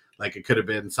money. Like, it could have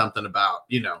been something about,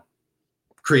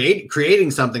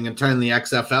 creating something and turning the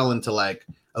XFL into like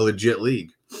a legit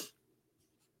league.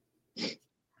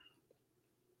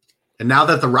 And now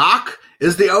that The Rock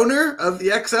is the owner of the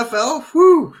XFL,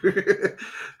 whew,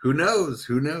 who knows?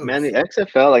 Man, the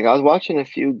XFL, like, I was watching a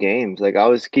few games. Like, I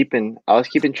was keeping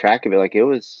track of it. Like, it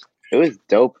was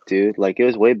dope, dude. Like, it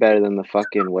was way better than the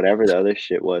fucking whatever the other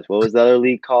shit was. What was the other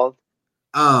league called?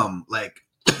 Like,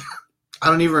 I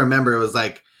don't even remember. It was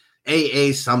like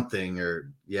AA something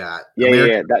or yeah.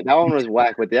 Yeah. That one was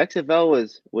whack, but the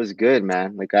XFL was good,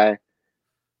 man. Like, I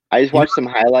just watched some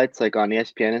highlights like on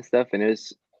ESPN and stuff, and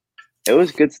it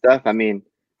was good stuff. I mean,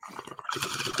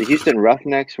 the Houston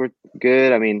Roughnecks were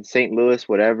good. I mean, St. Louis,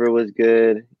 whatever, was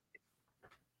good.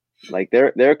 Like,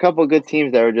 there are a couple of good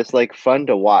teams that were just like fun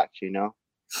to watch. You know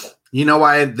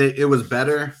why it was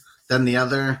better than the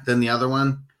other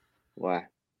one? Why?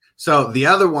 So the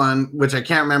other one, which I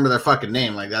can't remember their fucking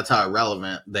name, like, that's how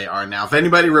irrelevant they are now. If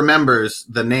anybody remembers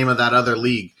the name of that other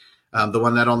league, the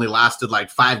one that only lasted like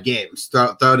 5 games,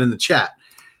 throw it in the chat.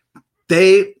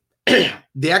 The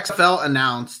XFL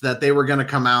announced that they were going to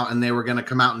come out, and they were going to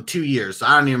come out in 2 years. So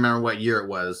I don't even remember what year it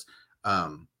was.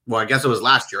 Well, I guess it was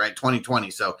last year, right? 2020.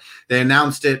 So they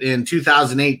announced it in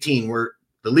 2018, where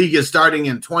the league is starting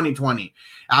in 2020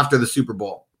 after the Super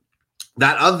Bowl.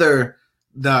 The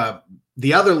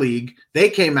other league, they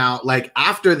came out like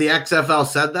after the XFL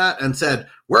said that and said,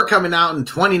 we're coming out in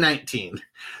 2019.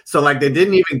 So like, they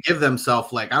didn't even give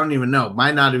themselves, like, I don't even know,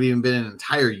 might not have even been an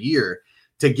entire year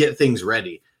to get things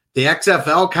ready. The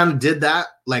XFL kind of did that,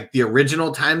 like the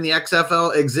original time the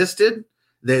XFL existed.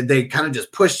 They kind of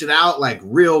just pushed it out like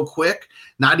real quick,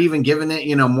 not even giving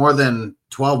it, more than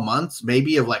 12 months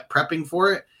maybe of like prepping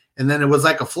for it. And then it was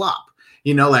like a flop,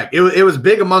 like it was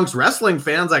big amongst wrestling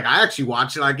fans. Like, I actually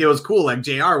watched it. Like, it was cool. Like,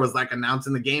 JR was like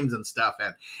announcing the games and stuff.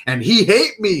 And He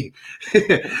Hate Me.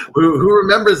 who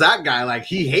remembers that guy? Like,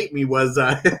 He Hate Me was,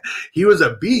 he was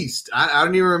a beast. I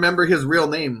don't even remember his real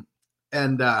name.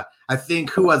 And I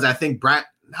think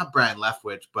not Brian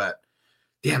Leftwich, but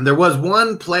damn, there was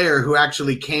one player who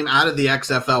actually came out of the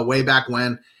XFL way back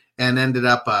when and ended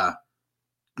up,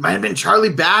 might have been Charlie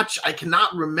Batch. I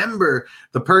cannot remember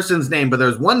the person's name, but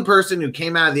there's one person who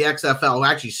came out of the XFL who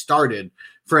actually started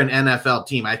for an NFL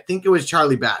team. I think it was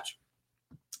Charlie Batch.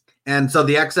 And so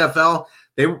the XFL,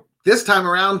 this time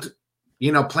around,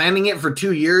 planning it for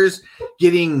 2 years,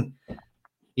 getting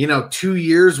 2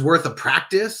 years worth of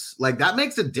practice, like, that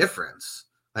makes a difference.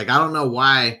 Like, I don't know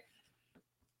why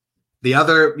the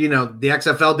other, the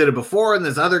XFL did it before and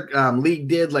this other league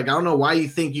did. Like, I don't know why you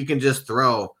think you can just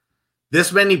throw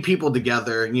this many people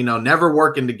together, never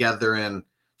working together, and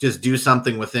just do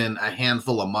something within a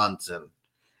handful of months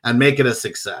and make it a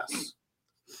success.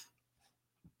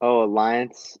 Oh,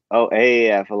 Alliance. Oh,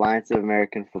 AAF, Alliance of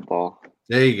American Football.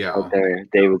 There you go. Right there,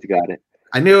 David's got it.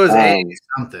 I knew it was A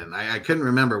something. I couldn't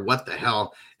remember what the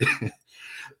hell.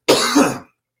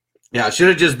 Yeah, it should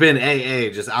have just been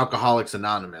AA, just Alcoholics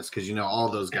Anonymous, because all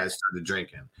those guys started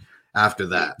drinking after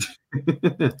that.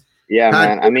 Yeah,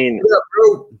 man. I mean,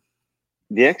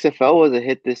 the XFL was a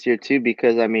hit this year too,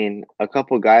 because I mean, a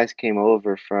couple guys came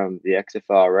over from the XFL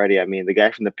already. I mean, the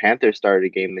guy from the Panthers started a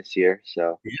game this year,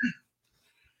 so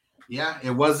yeah,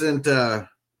 it wasn't a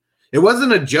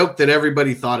joke that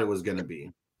everybody thought it was going to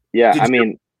be. Yeah,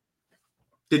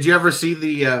 did you ever see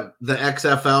the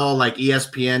XFL, like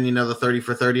ESPN, the 30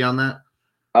 for 30 on that?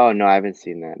 Oh, no, I haven't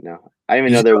seen that. No. I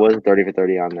didn't even know there was a 30 for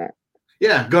 30 on that.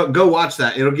 Yeah, go watch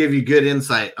that. It'll give you good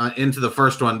insight into the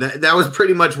first one. That was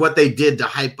pretty much what they did to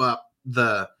hype up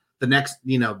the next,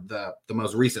 the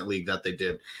most recent league that they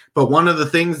did. But one of the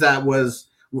things that was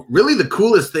really the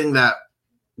coolest thing that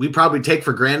we probably take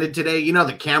for granted today,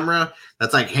 the camera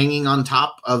that's like hanging on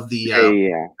top of the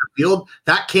field,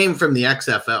 that came from the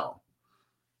XFL.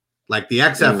 Like the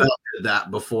XFL did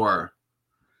that before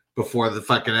the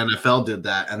fucking NFL did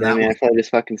that. And the NFL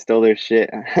just fucking stole their shit.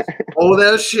 Stole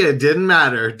their shit. Didn't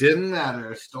matter.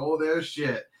 Stole their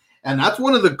shit. And that's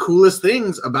one of the coolest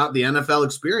things about the NFL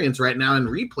experience right now in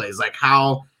replays, like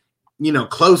how,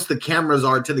 close the cameras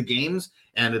are to the games.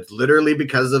 And it's literally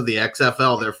because of the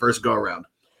XFL, their first go around.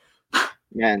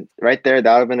 Man, right there,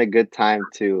 that would have been a good time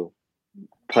to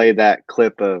play that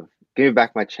clip of "Give me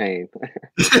back my chain."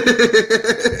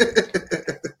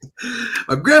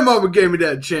 My grandmama gave me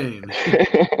that chain.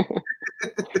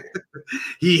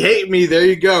 He Hate Me. There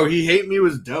you go. He Hate Me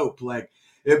was dope. Like,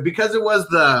 because it was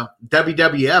the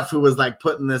WWF who was like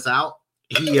putting this out.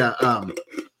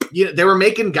 They were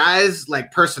making guys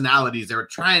like personalities. They were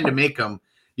trying to make them,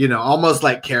 almost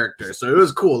like characters. So it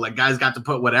was cool. Like guys got to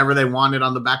put whatever they wanted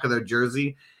on the back of their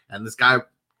jersey. And this guy,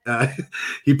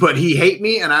 he put "He Hate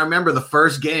Me." And I remember the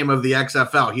first game of the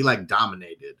XFL, he like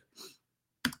dominated.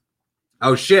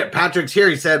 Oh shit, Patrick's here.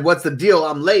 He said, "What's the deal?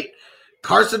 I'm late."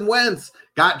 Carson Wentz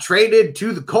got traded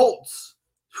to the Colts.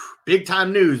 Big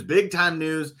time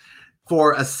news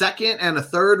for a second and a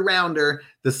third rounder.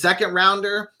 The second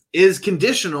rounder is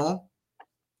conditional.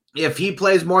 If he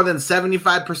plays more than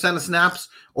 75% of snaps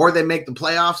or they make the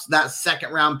playoffs, that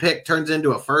second round pick turns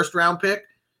into a first round pick.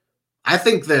 I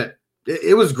think that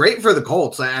it was great for the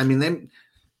Colts. I mean,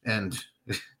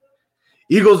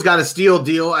 Eagles got a steal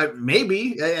deal,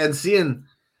 maybe, and seeing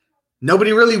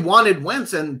nobody really wanted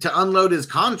Wentz and to unload his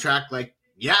contract, like,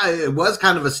 yeah, it was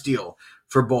kind of a steal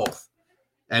for both.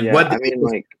 And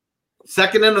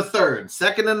second and a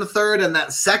third, and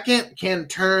that second can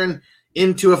turn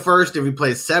into a first if he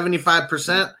plays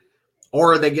 75%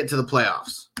 or they get to the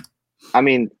playoffs. I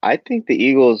mean, I think the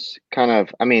Eagles kind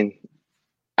of, I mean,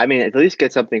 at least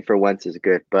get something for Wentz is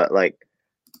good, but like,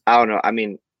 I don't know. I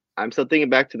mean, I'm still thinking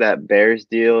back to that Bears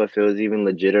deal, if it was even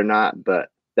legit or not, but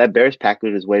that Bears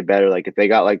package is way better. Like if they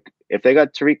got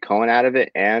Tariq Cohen out of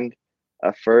it and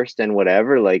a first and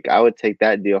whatever, like I would take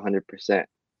that deal 100%.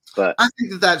 But I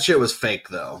think that shit was fake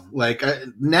though. Like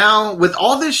now with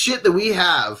all this shit that we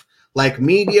have, like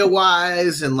media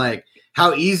wise, and like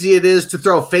how easy it is to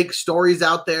throw fake stories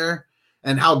out there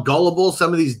and how gullible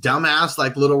some of these dumbass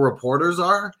like little reporters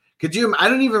are. I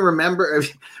don't even remember.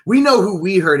 We know who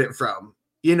we heard it from,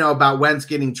 about Wentz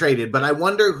getting traded, but I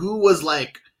wonder who was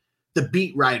like the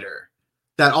beat writer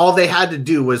that all they had to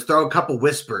do was throw a couple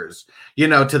whispers,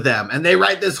 to them. And they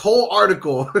write this whole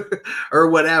article or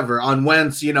whatever on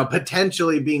Wentz,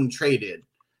 potentially being traded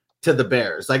to the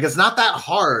Bears. Like it's not that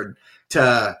hard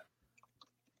to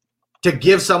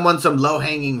give someone some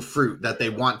low-hanging fruit that they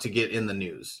want to get in the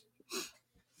news.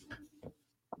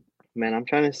 Man, I'm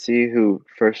trying to see who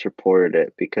first reported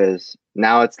it, because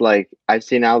now it's like I've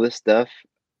seen all this stuff.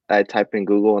 I type in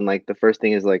Google and like the first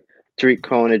thing is like Tariq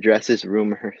Cohen addresses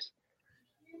rumors.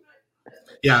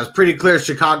 Yeah, it's pretty clear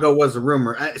Chicago was a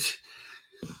rumor.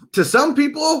 To some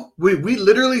people, we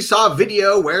literally saw a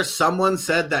video where someone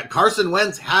said that Carson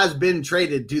Wentz has been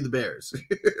traded to the Bears.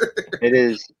 It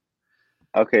is.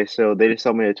 Okay, so they just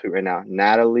told me to tweet right now.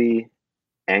 Natalie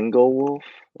Engelwolf.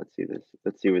 Let's see this.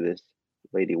 Let's see where this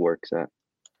lady works at.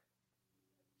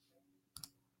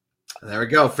 There we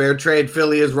go. Fair trade.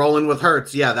 Philly is rolling with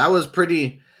Hurts. Yeah, that was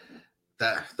pretty.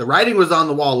 The writing was on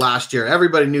the wall last year.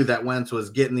 Everybody knew that Wentz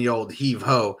was getting the old heave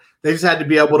ho. They just had to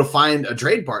be able to find a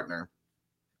trade partner.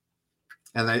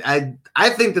 And I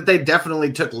think that they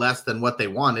definitely took less than what they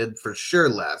wanted, for sure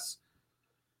less.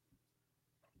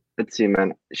 Let's see,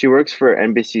 man. She works for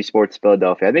NBC Sports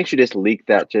Philadelphia. I think she just leaked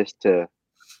that just to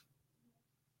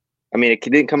I mean, it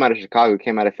didn't come out of Chicago. It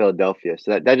came out of Philadelphia.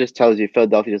 So that just tells you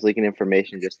Philadelphia is leaking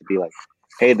information just to be like,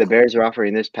 hey, the Bears are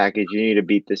offering this package. You need to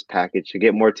beat this package to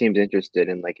get more teams interested.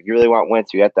 And, like, if you really want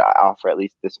Wentz, you have to offer at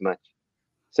least this much.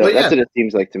 So But that's yeah. what it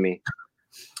seems like to me.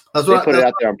 That's They what put it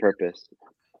out there on purpose.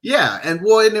 Yeah, and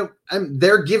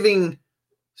they're giving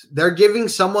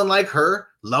someone like her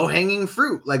low-hanging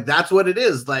fruit. Like, that's what it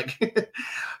is. Like,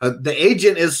 the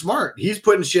agent is smart. He's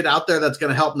putting shit out there that's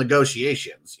going to help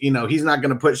negotiations. You know, he's not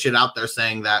going to put shit out there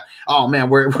saying that, oh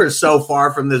man, we're so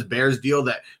far from this Bears deal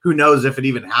that who knows if it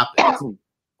even happens.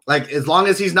 Like, as long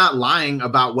as he's not lying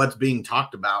about what's being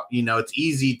talked about, you know, it's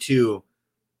easy to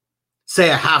say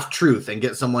a half truth and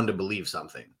get someone to believe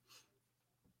something.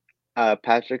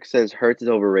 Patrick says Hurts is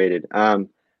overrated.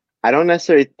 I don't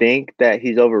necessarily think that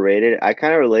he's overrated. I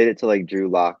kind of relate it to like Drew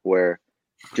Lock, where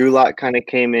Drew Lock kind of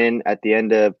came in at the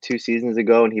end of 2 seasons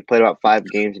ago and he played about 5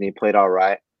 games and he played all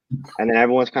right. And then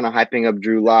everyone's kind of hyping up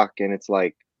Drew Lock, and it's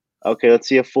like, okay, let's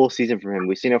see a full season from him.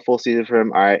 We've seen a full season from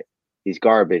him. All right, he's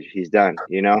garbage. He's done,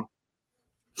 you know?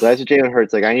 So that's what Jalen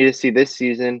Hurts. Like, I need to see this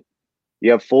season.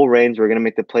 You have full reins. We're going to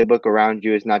make the playbook around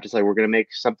you. It's not just like we're going to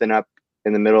make something up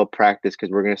in the middle of practice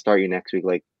because we're going to start you next week.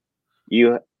 Like,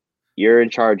 you're in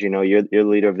charge, you know, you're the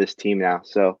leader of this team now.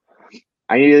 So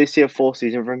I need to really see a full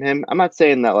season from him. I'm not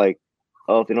saying that, like,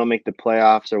 oh, if they don't make the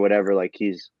playoffs or whatever, like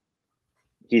he's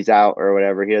out or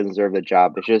whatever, he doesn't deserve the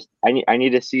job. It's just I need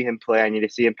to see him play. I need to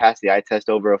see him pass the eye test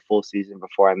over a full season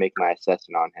before I make my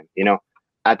assessment on him. You know,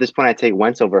 at this point I take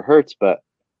Wentz over Hurts, but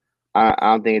I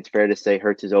don't think it's fair to say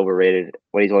Hurts is overrated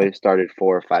when he's only started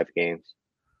 4 or 5 games.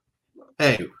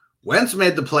 Hey, Wentz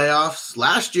made the playoffs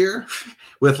last year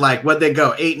with, like, what'd they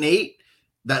go, 8-8?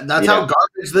 That's how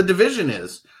garbage the division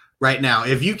is right now.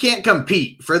 If you can't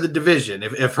compete for the division,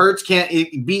 if Hurts can't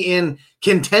be in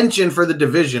contention for the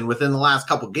division within the last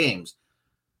couple games,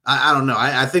 I don't know.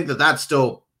 I think that's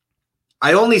still –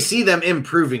 I only see them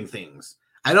improving things.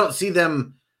 I don't see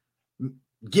them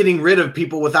getting rid of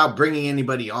people without bringing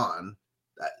anybody on.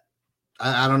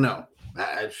 I don't know.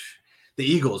 The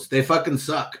Eagles, they fucking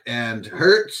suck. And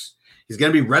Hurts, he's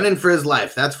going to be running for his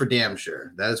life. That's for damn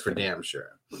sure. That is for damn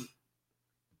sure.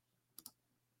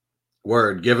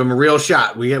 Word, give him a real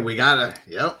shot. We gotta,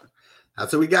 yep.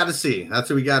 That's what we gotta see. That's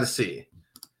what we gotta see.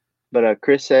 But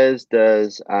Chris says,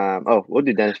 we'll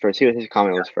do Dennis first. His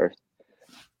comment was first.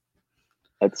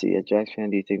 Let's see. A Jags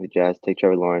fan, do you think the Jazz take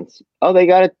Trevor Lawrence? Oh, they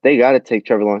gotta take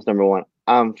Trevor Lawrence number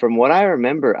 1. From what I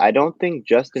remember, I don't think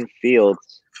Justin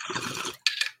Fields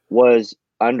was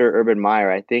under Urban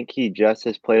Meyer. I think he just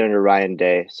has played under Ryan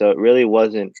Day. So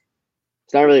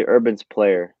it's not really Urban's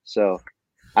player. So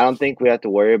I don't think we have to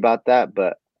worry about that.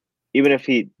 But even if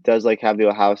he does, like, have the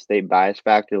Ohio State bias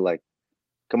factor, like,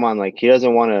 come on, like, he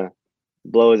doesn't want to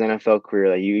blow his NFL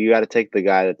career. Like, you got to take the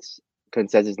guy that's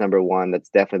consensus number 1. That's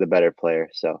definitely the better player.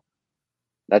 So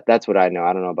that's what I know.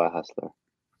 I don't know about Hustler.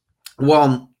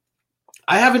 Well,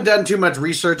 I haven't done too much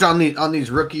research on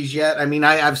these rookies yet. I mean,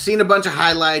 I've seen a bunch of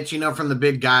highlights, you know, from the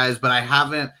big guys, but I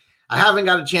haven't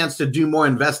got a chance to do more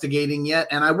investigating yet,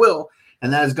 and I will.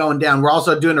 And that is going down. We're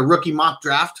also doing a rookie mock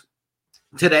draft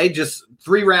today, just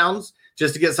 3 rounds,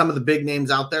 just to get some of the big names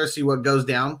out there, see what goes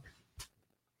down.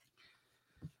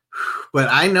 But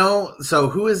I know, so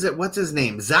who is it? What's his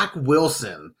name? Zach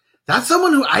Wilson. That's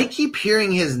someone who I keep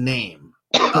hearing his name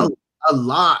a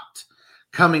lot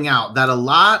coming out, that a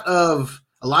lot of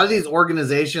these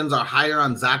organizations are higher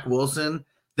on Zach Wilson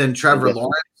than Trevor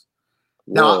Lawrence.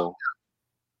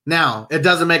 Now, it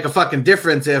doesn't make a fucking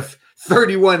difference if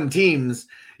 31 teams,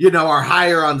 you know, are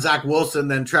higher on Zach Wilson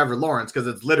than Trevor Lawrence, because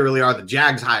it's literally are the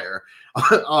Jags higher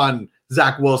on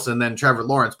Zach Wilson than Trevor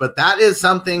Lawrence. But that is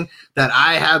something that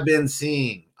I have been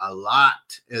seeing a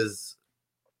lot is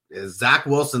Zach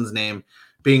Wilson's name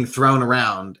being thrown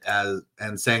around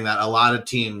and saying that a lot of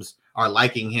teams are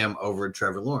liking him over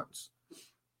Trevor Lawrence.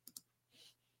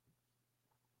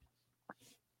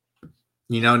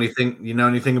 You know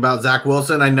anything about Zach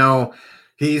Wilson? I know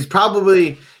he's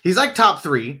like top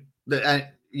 3.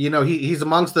 You know, he's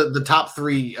amongst the top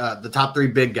 3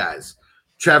 big guys.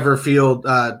 Trevor Field,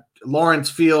 Lawrence,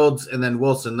 Fields, and then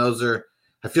Wilson. Those are,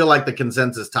 I feel like, the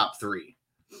consensus top 3.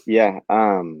 Yeah.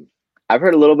 I've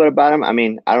heard a little bit about him. I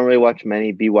mean, I don't really watch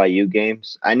many BYU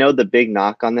games. I know the big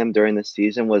knock on them during the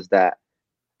season was that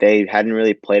they hadn't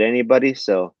really played anybody.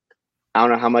 So I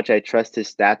don't know how much I trust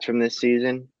his stats from this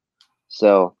season.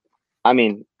 So, I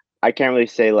mean, I can't really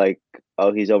say, like,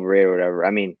 oh, he's overrated or whatever.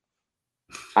 I mean,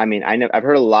 I know I've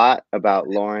heard a lot about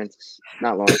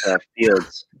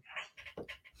Fields.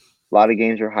 A lot of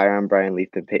games were higher on Brian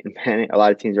Leaf than Peyton Manning. A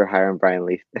lot of teams were higher on Brian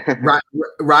Leaf.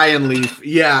 Ryan Leaf.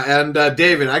 Yeah. And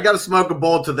David, I got to smoke a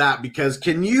bowl to that because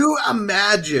can you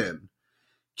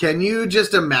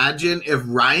just imagine if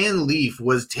Ryan Leaf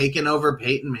was taking over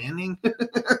Peyton Manning?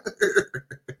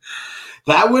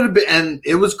 That would have been, and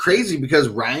it was crazy because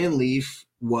Ryan Leaf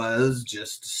was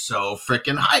just so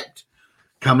freaking hyped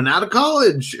coming out of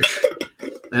college.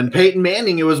 And Peyton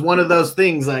Manning, it was one of those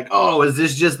things like, oh, is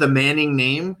this just the Manning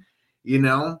name? You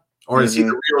know? Or is he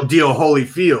the real deal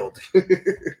Holyfield?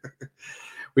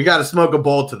 We got to smoke a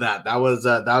bowl to that. That was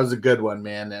a good one,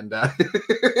 man. And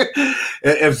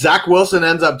if Zach Wilson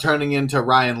ends up turning into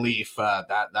Ryan Leaf,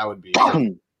 that would be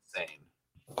insane.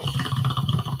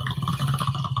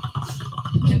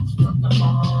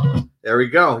 There we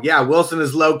go. Yeah, Wilson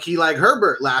is low key like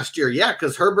Herbert last year. Yeah,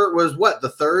 because Herbert was the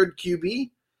third QB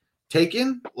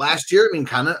taken last year. I mean,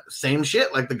 kind of same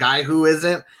shit. Like the guy who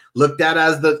isn't looked at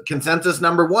as the consensus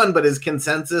number one, but is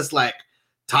consensus like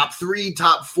top 3,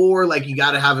 top 4. Like you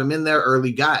got to have him in there,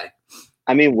 early guy.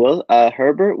 I mean,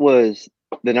 Herbert was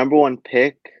the number 1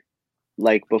 pick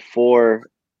like before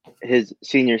his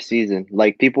senior season.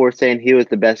 Like people were saying he was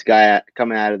the best guy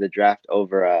coming out of the draft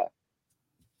over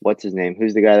what's his name?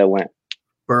 Who's the guy that went?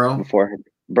 Burrow. Before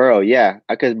Burrow, yeah.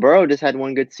 Because Burrow just had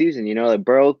one good season, you know. Like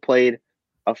Burrow played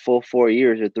a full 4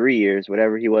 years or 3 years,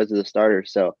 whatever he was as a starter.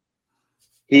 So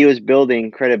he was building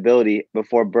credibility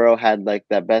before Burrow had like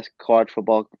that best college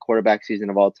football quarterback season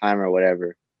of all time or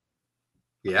whatever.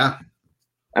 Yeah.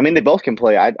 I mean, they both can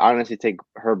play. I'd honestly take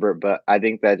Herbert, but I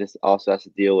think that just also has to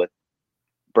deal with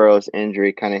Burrow's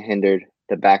injury kind of hindered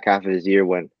the back half of his year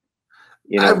when,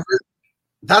 you know.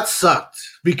 That sucked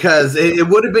because it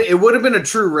would have been a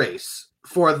true race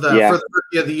for the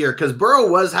rookie of the year because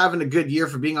Burrow was having a good year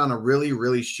for being on a really,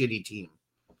 really shitty team.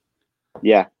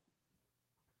 Yeah.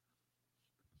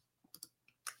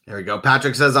 There we go.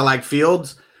 Patrick says, I like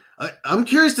Fields. I'm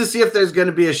curious to see if there's going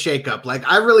to be a shakeup. Like,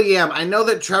 I really am. I know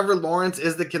that Trevor Lawrence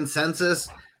is the consensus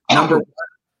number 1.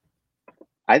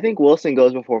 I think Wilson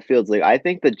goes before Fields. Like, I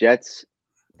think the Jets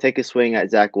take a swing at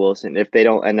Zach Wilson if they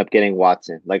don't end up getting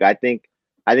Watson. Like, I think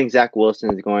Zach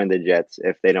Wilson is going to the Jets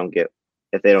if they don't get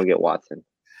Watson.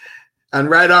 And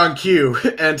right on cue,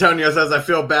 Antonio says, I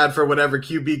feel bad for whatever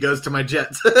QB goes to my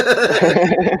Jets.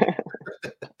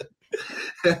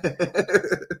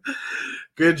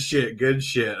 Good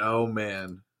shit. Oh,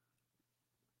 man.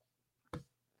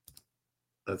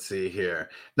 Let's see here.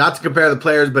 Not to compare the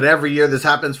players, but every year this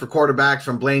happens for quarterbacks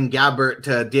from Blaine Gabbert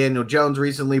to Daniel Jones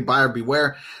recently. Buyer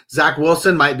beware. Zach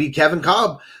Wilson might be Kevin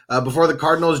Kolb. Before the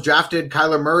Cardinals drafted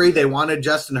Kyler Murray, they wanted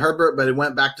Justin Herbert, but he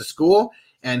went back to school,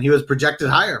 and he was projected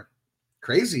higher.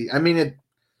 Crazy. I mean,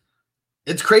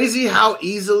 it's crazy how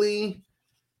easily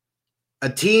a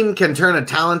team can turn a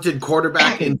talented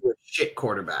quarterback into a shit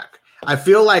quarterback. I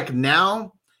feel like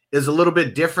now is a little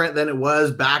bit different than it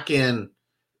was back in,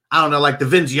 I don't know, like the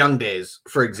Vince Young days,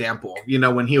 for example, you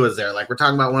know, when he was there. Like we're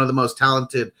talking about one of the most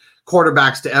talented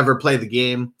quarterbacks to ever play the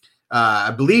game.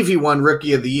 I believe he won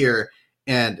Rookie of the Year,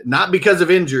 and not because of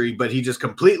injury, but he just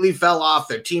completely fell off.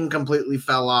 Their team completely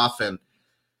fell off. And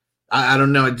I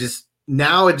don't know. It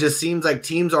just seems like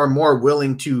teams are more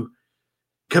willing to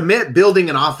commit building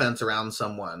an offense around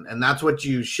someone. And that's what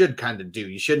you should kind of do.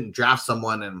 You shouldn't draft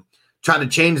someone and try to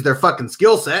change their fucking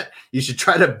skill set. You should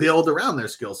try to build around their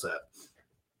skill set.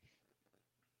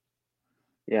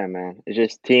 Yeah, man. It's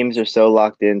just teams are so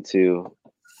locked into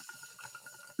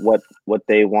what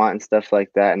they want and stuff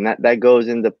like that. And that goes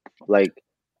into like,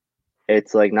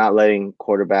 it's like not letting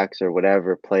quarterbacks or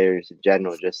whatever players in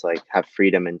general just like have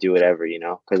freedom and do whatever, you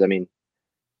know? Because I mean,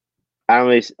 I don't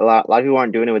really, a lot of people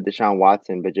aren't doing it with Deshaun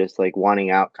Watson, but just like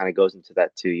wanting out kind of goes into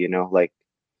that too, you know? Like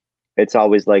it's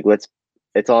always like,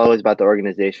 it's always about the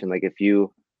organization. Like if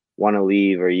you want to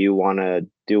leave or you want to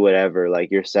do whatever, like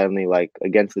you're suddenly like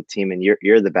against the team and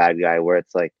you're the bad guy, where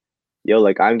it's like, yo,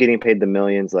 like I'm getting paid the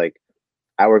millions, like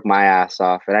I work my ass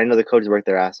off, and I know the coaches work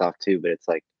their ass off too, but it's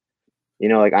like, you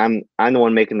know, like I'm the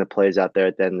one making the plays out there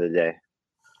at the end of the day.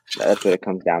 That's what it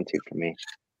comes down to for me.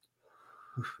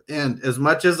 And as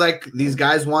much as like these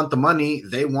guys want the money,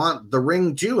 they want the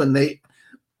ring too. And they,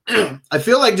 I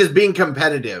feel like just being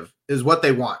competitive is what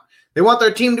they want. They want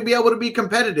their team to be able to be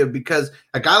competitive because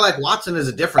a guy like Watson is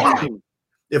a different team.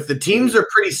 If the teams are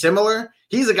pretty similar,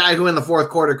 he's a guy who in the fourth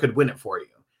quarter could win it for you.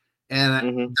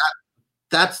 And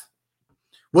that's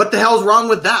what the hell's wrong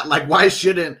with that? Like, why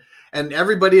shouldn't? And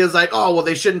everybody is like, oh, well,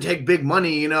 they shouldn't take big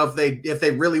money, you know, if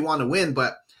they really want to win.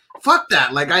 But fuck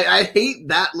that. Like, I hate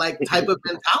that like type of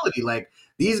mentality. Like,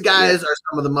 these guys are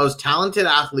some of the most talented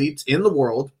athletes in the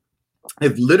world.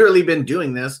 have literally been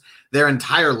doing this their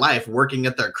entire life, working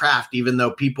at their craft, even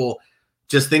though people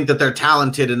just think that they're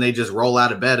talented and they just roll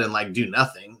out of bed and like do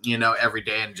nothing, every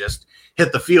day and just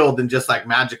hit the field and just like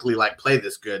magically like play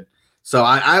this good. So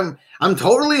I'm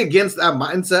totally against that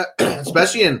mindset,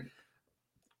 especially in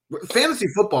fantasy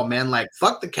football, man. Like,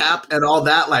 fuck the cap and all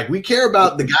that. Like, we care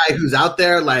about the guy who's out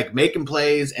there like making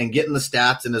plays and getting the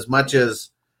stats. And as much as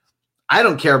I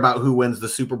don't care about who wins the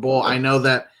Super Bowl, I know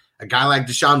that a guy like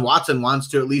Deshaun Watson wants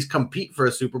to at least compete for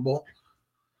a Super Bowl.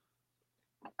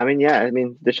 I mean, yeah. I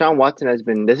mean, Deshaun Watson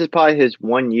this is probably his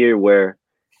 1 year where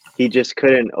he just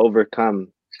couldn't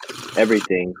overcome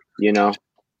everything,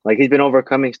 Like, he's been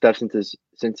overcoming stuff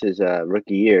since his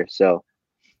rookie year. So,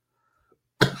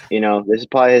 this is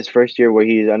probably his first year where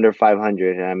he's under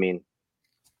 500. And I mean,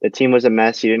 the team was a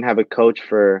mess. He didn't have a coach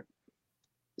for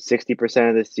 60%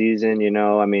 of the season,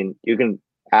 I mean, you can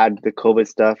add the COVID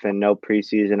stuff and no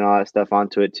preseason and all that stuff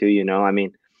onto it too, I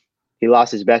mean, he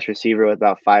lost his best receiver with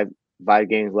about five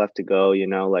games left to go,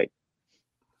 like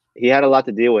he had a lot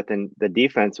to deal with, and the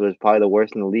defense was probably the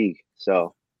worst in the league.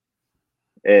 So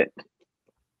it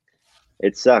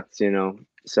sucks,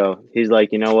 So he's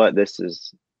like, you know what, this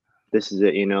is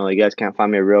it, you guys can't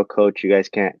find me a real coach. You guys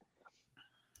can't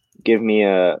give me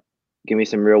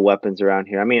some real weapons around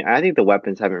here. I mean, I think the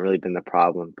weapons haven't really been the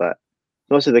problem, but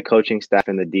most of the coaching staff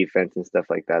and the defense and stuff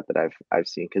like that I've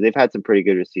seen, because they've had some pretty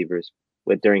good receivers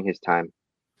during his time.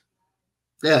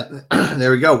 Yeah,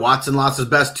 there we go. Watson lost his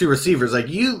best 2 receivers. Like,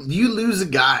 you lose a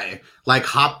guy like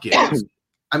Hopkins.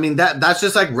 I mean, that's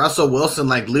just like Russell Wilson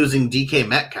like losing DK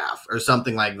Metcalf or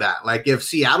something like that. Like, if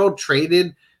Seattle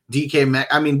traded DK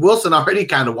Metcalf, I mean, Wilson already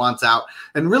kind of wants out,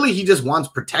 and really he just wants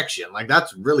protection. Like,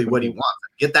 that's really what he wants.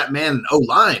 Get that man an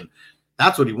O-line.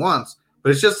 That's what he wants.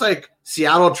 But it's just like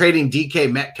Seattle trading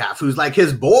DK Metcalf, who's like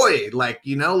his boy. Like,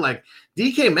 like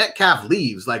DK Metcalf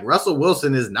leaves. Like, Russell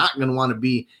Wilson is not going to want to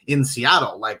be in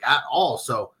Seattle, like, at all.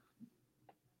 So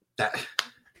that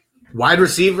wide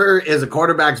receiver is a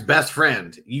quarterback's best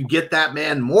friend. You get that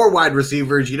man more wide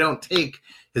receivers. You don't take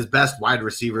his best wide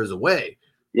receivers away.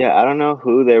 Yeah, I don't know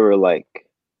who they were like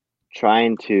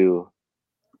trying to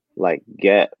like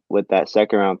get with that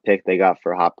second round pick they got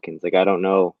for Hopkins. Like, I don't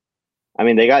know. I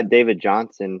mean, they got David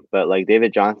Johnson, but like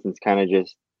David Johnson's kind of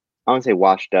just, I wouldn't say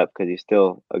washed up because he's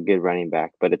still a good running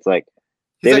back, but it's like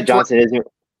David Johnson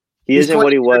isn't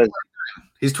what he was.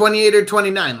 He's 28 or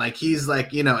 29. Like, he's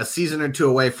like, a season or 2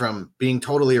 away from being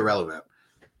totally irrelevant.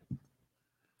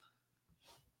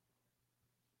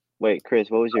 Wait,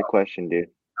 Chris, what was your question, dude?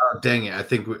 Oh, dang it. I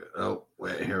think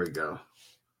wait, here we go.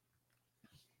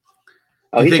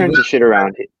 Oh, he turns his shit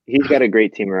around. He's got a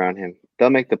great team around him. They'll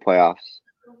make the playoffs.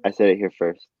 I said it here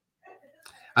first.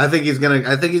 I think he's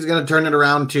gonna turn it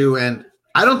around too. And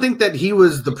I don't think that he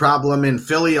was the problem in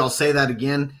Philly. I'll say that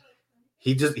again.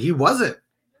 He wasn't.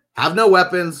 Have no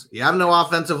weapons. You have no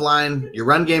offensive line. Your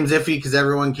run game's iffy because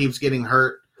everyone keeps getting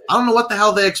hurt. I don't know what the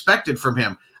hell they expected from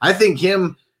him. I think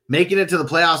him making it to the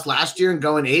playoffs last year and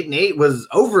going 8-8 was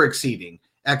over exceeding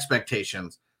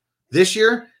expectations. This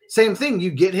year, same thing. You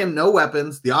get him no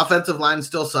weapons. The offensive line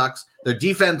still sucks. Their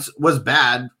defense was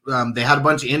bad. They had a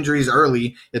bunch of injuries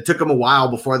early. It took them a while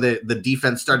before the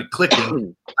defense started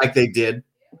clicking like they did.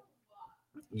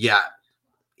 Yeah.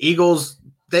 Eagles,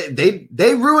 they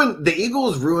ruined – the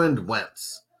Eagles ruined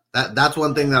Wentz. That's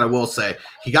one thing that I will say.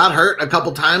 He got hurt a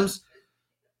couple times.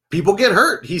 People get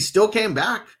hurt. He still came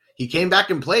back. He came back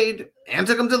and played and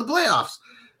took them to the playoffs.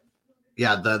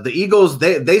 Yeah, the Eagles,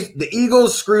 the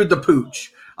Eagles screwed the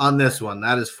pooch on this one.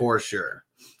 That is for sure.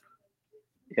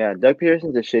 Yeah, Doug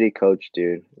Peterson's a shitty coach,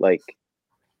 dude. Like,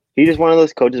 he's just one of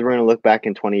those coaches we're gonna look back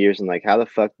in 20 years and like, how the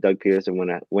fuck Doug Peterson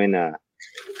win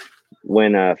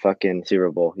a fucking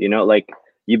Super Bowl? Like,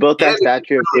 you built that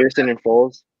statue of Peterson and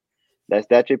Foles. That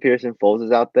statue of Peterson Foles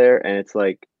is out there, and it's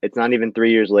like, it's not even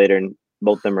 3 years later, and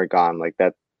both of them are gone. Like,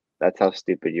 that's how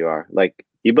stupid you are. Like,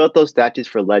 you built those statues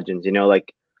for legends.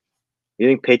 Like, you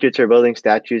think Patriots are building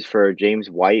statues for James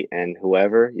White and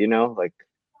whoever, like,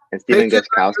 and Steven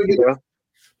Gostkowski, bro?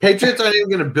 Patriots aren't even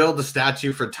going to build a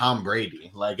statue for Tom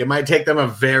Brady. Like, it might take them a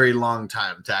very long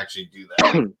time to actually do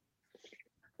that.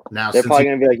 Now, they're probably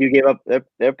going to be like, you gave up.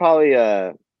 They're probably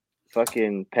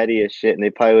fucking petty as shit, and they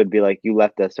probably would be like, you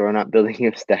left us, so we're not building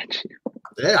you a statue.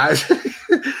 Yeah,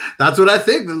 that's what I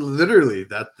think. Literally,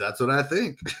 that's what I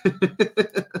think.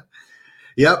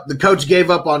 Yep, the coach gave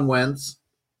up on Wentz.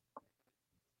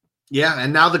 Yeah,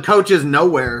 and now the coach is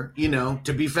nowhere,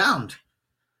 to be found.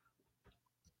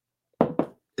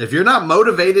 If you're not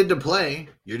motivated to play,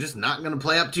 you're just not going to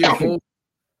play up to your full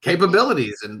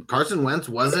capabilities. And Carson Wentz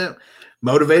wasn't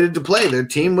motivated to play. Their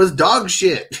team was dog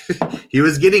shit. He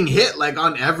was getting hit like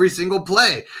on every single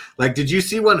play. Like, did you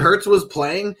see when Hurts was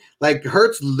playing? Like,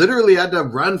 Hurts literally had to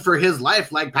run for his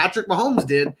life like Patrick Mahomes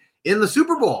did in the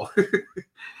Super Bowl.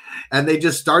 And they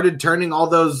just started turning all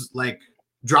those like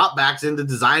dropbacks into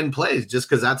design plays just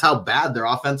because that's how bad their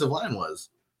offensive line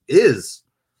is.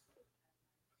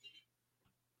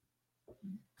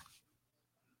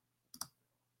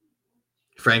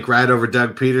 Frank Wright over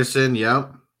Doug Peterson.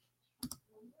 Yep.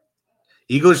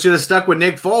 Eagles should have stuck with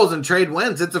Nick Foles and trade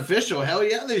Wentz. It's official. Hell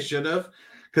yeah, they should have.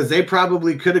 Because they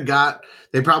probably could have got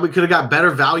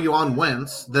better value on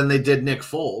Wentz than they did Nick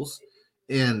Foles.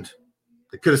 And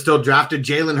they could have still drafted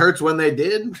Jalen Hurts when they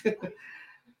did.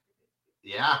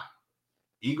 Yeah.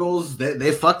 Eagles,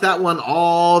 they fucked that one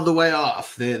all the way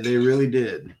off. They really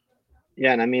did.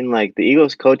 Yeah, and I mean, like, the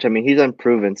Eagles coach, I mean, he's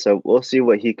unproven, so we'll see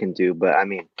what he can do. But, I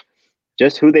mean,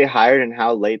 just who they hired and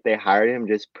how late they hired him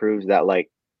just proves that, like,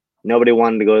 nobody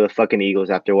wanted to go to the fucking Eagles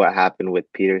after what happened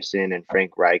with Peterson and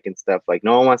Frank Reich and stuff. Like,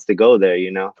 no one wants to go there,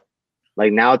 you know?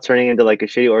 Like, now it's turning into, like, a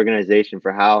shitty organization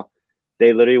for how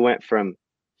they literally went from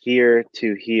here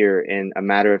to here in a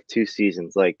matter of 2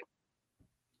 seasons. Like,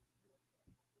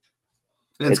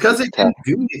 it's because they didn't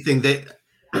do anything.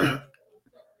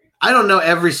 I don't know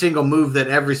every single move that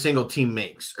every single team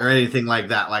makes or anything like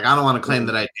that. Like, I don't want to claim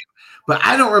that I do. But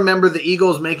I don't remember the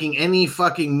Eagles making any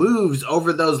fucking moves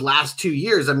over those last 2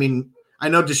 years. I mean, I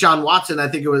know Deshaun Watson, I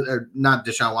think it was, or not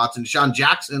Deshaun Watson, Deshaun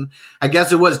Jackson. I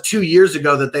guess it was 2 years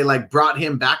ago that they like brought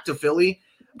him back to Philly.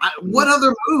 What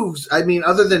other moves? I mean,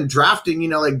 other than drafting, you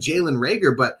know, like Jalen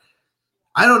Reagor, but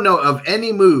I don't know of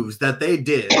any moves that they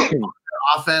did on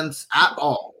their offense at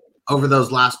all over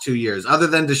those last 2 years, other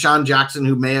than Deshaun Jackson,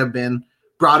 who may have been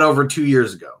brought over 2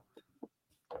 years ago.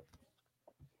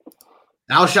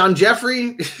 Alshon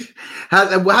Jeffrey,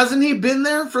 hasn't he been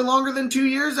there for longer than 2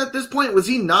 years at this point? Was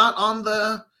he not on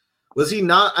the – was he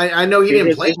not – I know he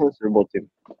didn't play. He was on the Super Bowl team.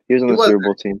 He was on the Super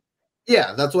Bowl team.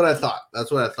 Yeah, that's what I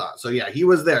thought. So, yeah, he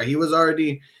was there. He was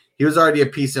already a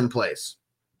piece in place.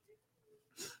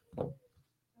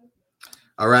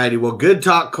 All righty. Well, good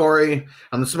talk, Corey.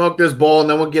 I'm going to smoke this bowl, and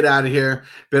then we'll get out of here.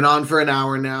 Been on for an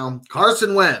hour now.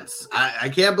 Carson Wentz. I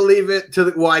can't believe it.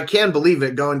 I can believe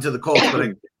it going to the Colts, but I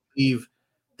can't believe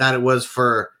that it was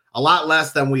for a lot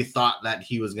less than we thought that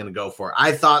he was going to go for.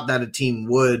 I thought that a team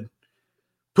would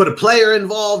put a player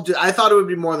involved. I thought it would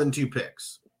be more than 2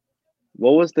 picks.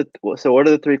 What are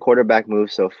the 3 quarterback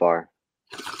moves so far?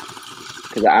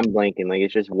 Because I'm blanking. Like,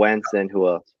 it's just Wentz and who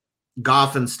else?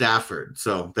 Goff and Stafford.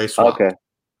 So they swapped.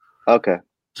 Okay.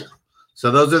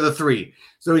 So those are the 3.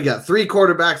 So we got 3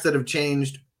 quarterbacks that have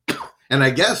changed. And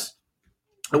I guess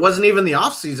it wasn't even the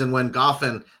offseason when Goff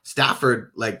and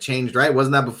Stafford like changed, right?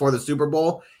 Wasn't that before the Super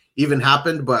Bowl even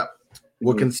happened? But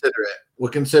we'll consider it. We'll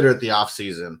consider it the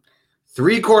offseason.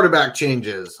 3 quarterback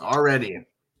changes already.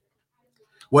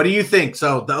 What do you think?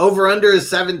 So the over-under is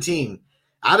 17.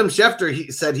 Adam Schefter,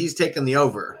 he said he's taking the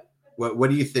over. What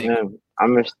do you think? Yeah,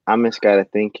 I'm just got to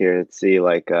think here. Let's see,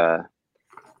 like,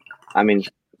 I mean,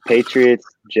 Patriots,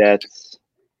 Jets,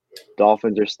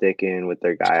 Dolphins are sticking with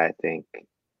their guy, I think.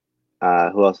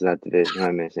 Who else is in that division? Who am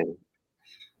I missing?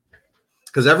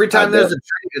 Because every time there's a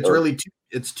trade, it's really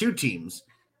it's 2 teams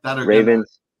that are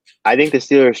Ravens. I think the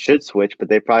Steelers should switch, but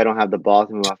they probably don't have the ball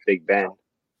to move off Big Ben.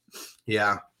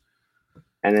 Yeah.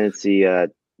 And then it's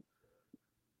the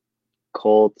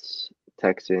Colts,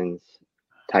 Texans,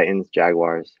 Titans,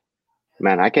 Jaguars.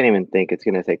 Man, I can't even think. It's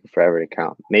going to take forever to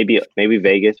count. Maybe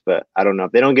Vegas, but I don't know.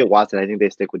 If they don't get Watson, I think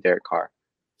they stick with Derek Carr.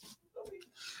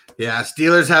 Yeah,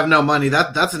 Steelers have no money.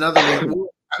 That's another reason.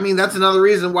 I mean, that's another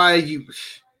reason why you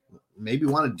maybe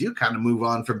want to do kind of move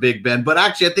on for Big Ben. But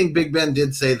actually, I think Big Ben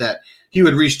did say that he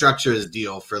would restructure his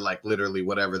deal for like literally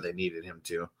whatever they needed him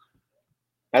to.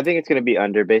 I think it's going to be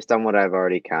under based on what I've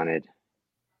already counted.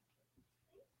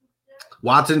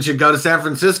 Watson should go to San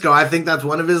Francisco. I think that's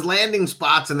one of his landing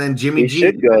spots. And then Jimmy G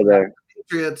should go there.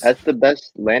 Patriots. That's the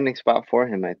best landing spot for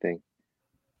him, I think.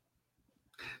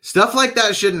 Stuff like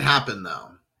that shouldn't happen,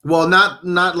 though. Well, not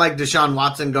like Deshaun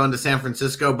Watson going to San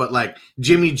Francisco, but like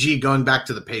Jimmy G going back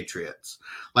to the Patriots.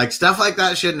 Like stuff like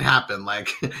that shouldn't happen. Like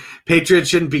Patriots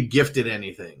shouldn't be gifted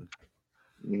anything.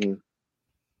 Mm-hmm.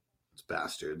 It's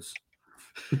bastards.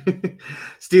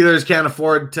 Steelers can't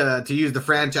afford to use the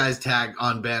franchise tag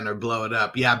on Ben or blow it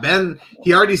up. Yeah, Ben,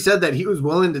 he already said that he was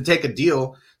willing to take a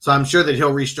deal, so I'm sure that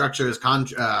he'll restructure his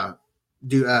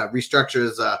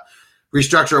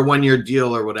restructure a 1-year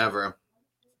deal or whatever.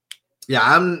 Yeah,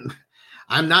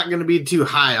 I'm not going to be too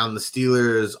high on the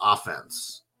Steelers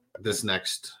offense this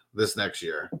next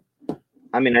year.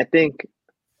 I mean, I think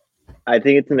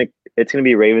it's it's gonna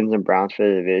be Ravens and Browns for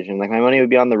the division. Like my money would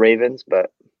be on the Ravens,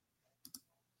 but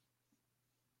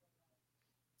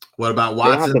what about they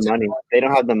don't have Watson? the money. They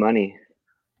don't have the money.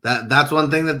 That's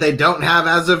one thing that they don't have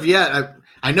as of yet.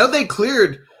 I know they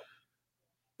cleared.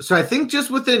 So I think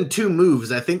just within 2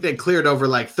 moves, I think they cleared over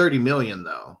like 30 million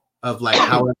though, of like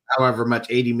however much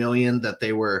 80 million that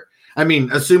they were. I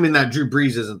mean, assuming that Drew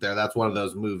Brees isn't there, that's one of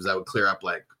those moves that would clear up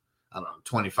like, I don't know,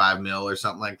 25 mil or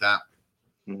something like that.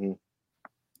 Mm-hmm.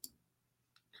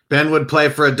 Ben would play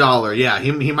for $1. Yeah,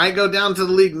 he might go down to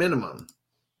the league minimum.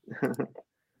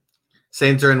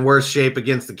 Saints are in worse shape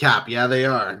against the cap. Yeah, they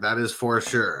are. That is for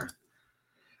sure.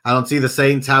 I don't see the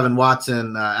Saints having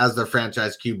Watson as their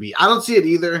franchise QB. I don't see it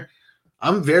either.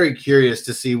 I'm very curious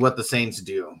to see what the Saints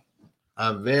do.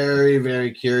 I'm very,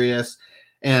 very curious.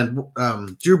 And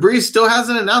Drew Brees still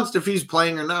hasn't announced if he's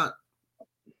playing or not.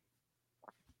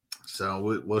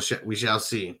 So we shall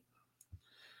see.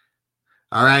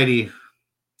 All righty.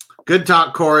 Good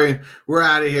talk, Corey. We're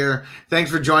out of here.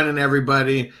 Thanks for joining,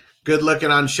 everybody. Good looking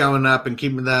on showing up and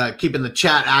keeping the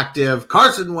chat active.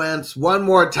 Carson Wentz one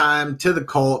more time to the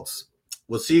Colts.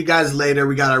 We'll see you guys later.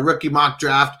 We got our rookie mock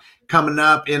draft coming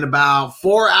up in about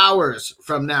 4 hours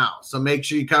from now. So make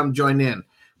sure you come join in.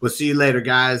 We'll see you later,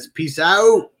 guys. Peace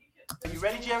out. Are you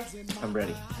ready, Jerry? I'm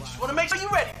ready. Just want to make sure you're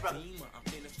ready, brother.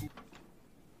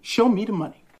 Show me the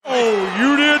money. Oh,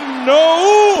 you didn't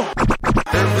know?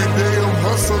 Every day I'm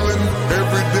hustling.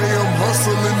 Every day I'm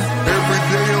hustling. Every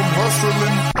day I'm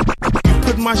hustling.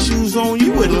 Put my shoes on,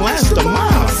 you wouldn't last a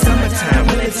mile. Summertime,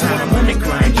 wintertime, money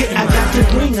grind. Yeah, I got the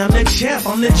ring, I'm the champ,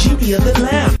 I'm the genie of the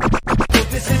lamp.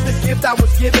 This is the gift I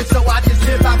was given, so I just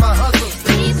live by my hustle.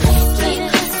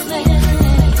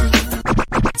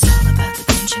 It's all about the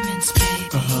Benjamins, baby.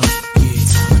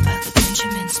 It's all about the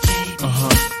Benjamins, baby.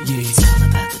 It's all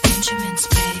about the Benjamins,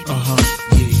 baby.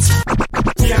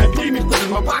 VIP me put in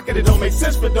my pocket, it don't make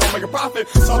sense, but don't make a profit.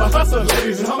 It's all a hustle,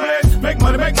 ladies and homies. Make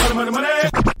money, money.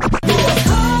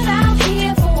 Call out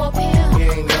here for a pill.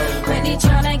 Really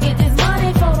tryna get this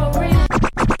money for the real.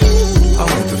 I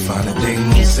want to find a thing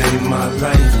to save my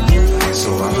life, so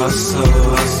I hustle.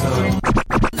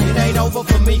 It ain't over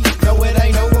for me. No, it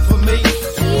ain't over for me.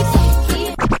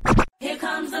 Here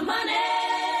comes the money.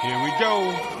 Here we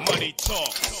go. Money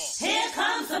talk. Here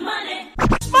comes the money.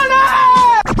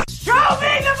 Show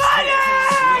me the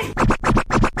money!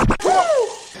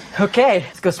 Okay,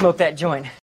 let's go smoke that joint.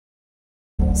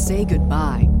 Say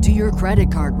goodbye to your credit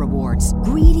card rewards.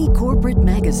 Greedy corporate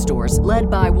mega stores,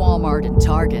 led by Walmart and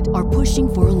Target, are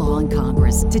pushing for a law in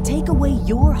Congress to take away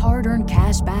your hard-earned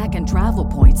cash back and travel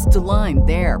points to line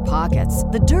their pockets.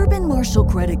 The Durbin-Marshall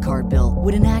credit card bill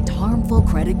would enact harmful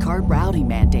credit card routing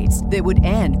mandates that would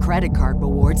end credit card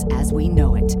rewards as we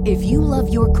know it. If you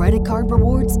love your credit card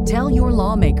rewards, tell your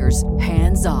lawmakers,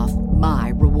 hands off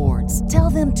my rewards. Tell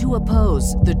them to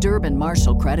oppose the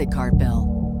Durbin-Marshall credit card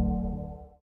bill.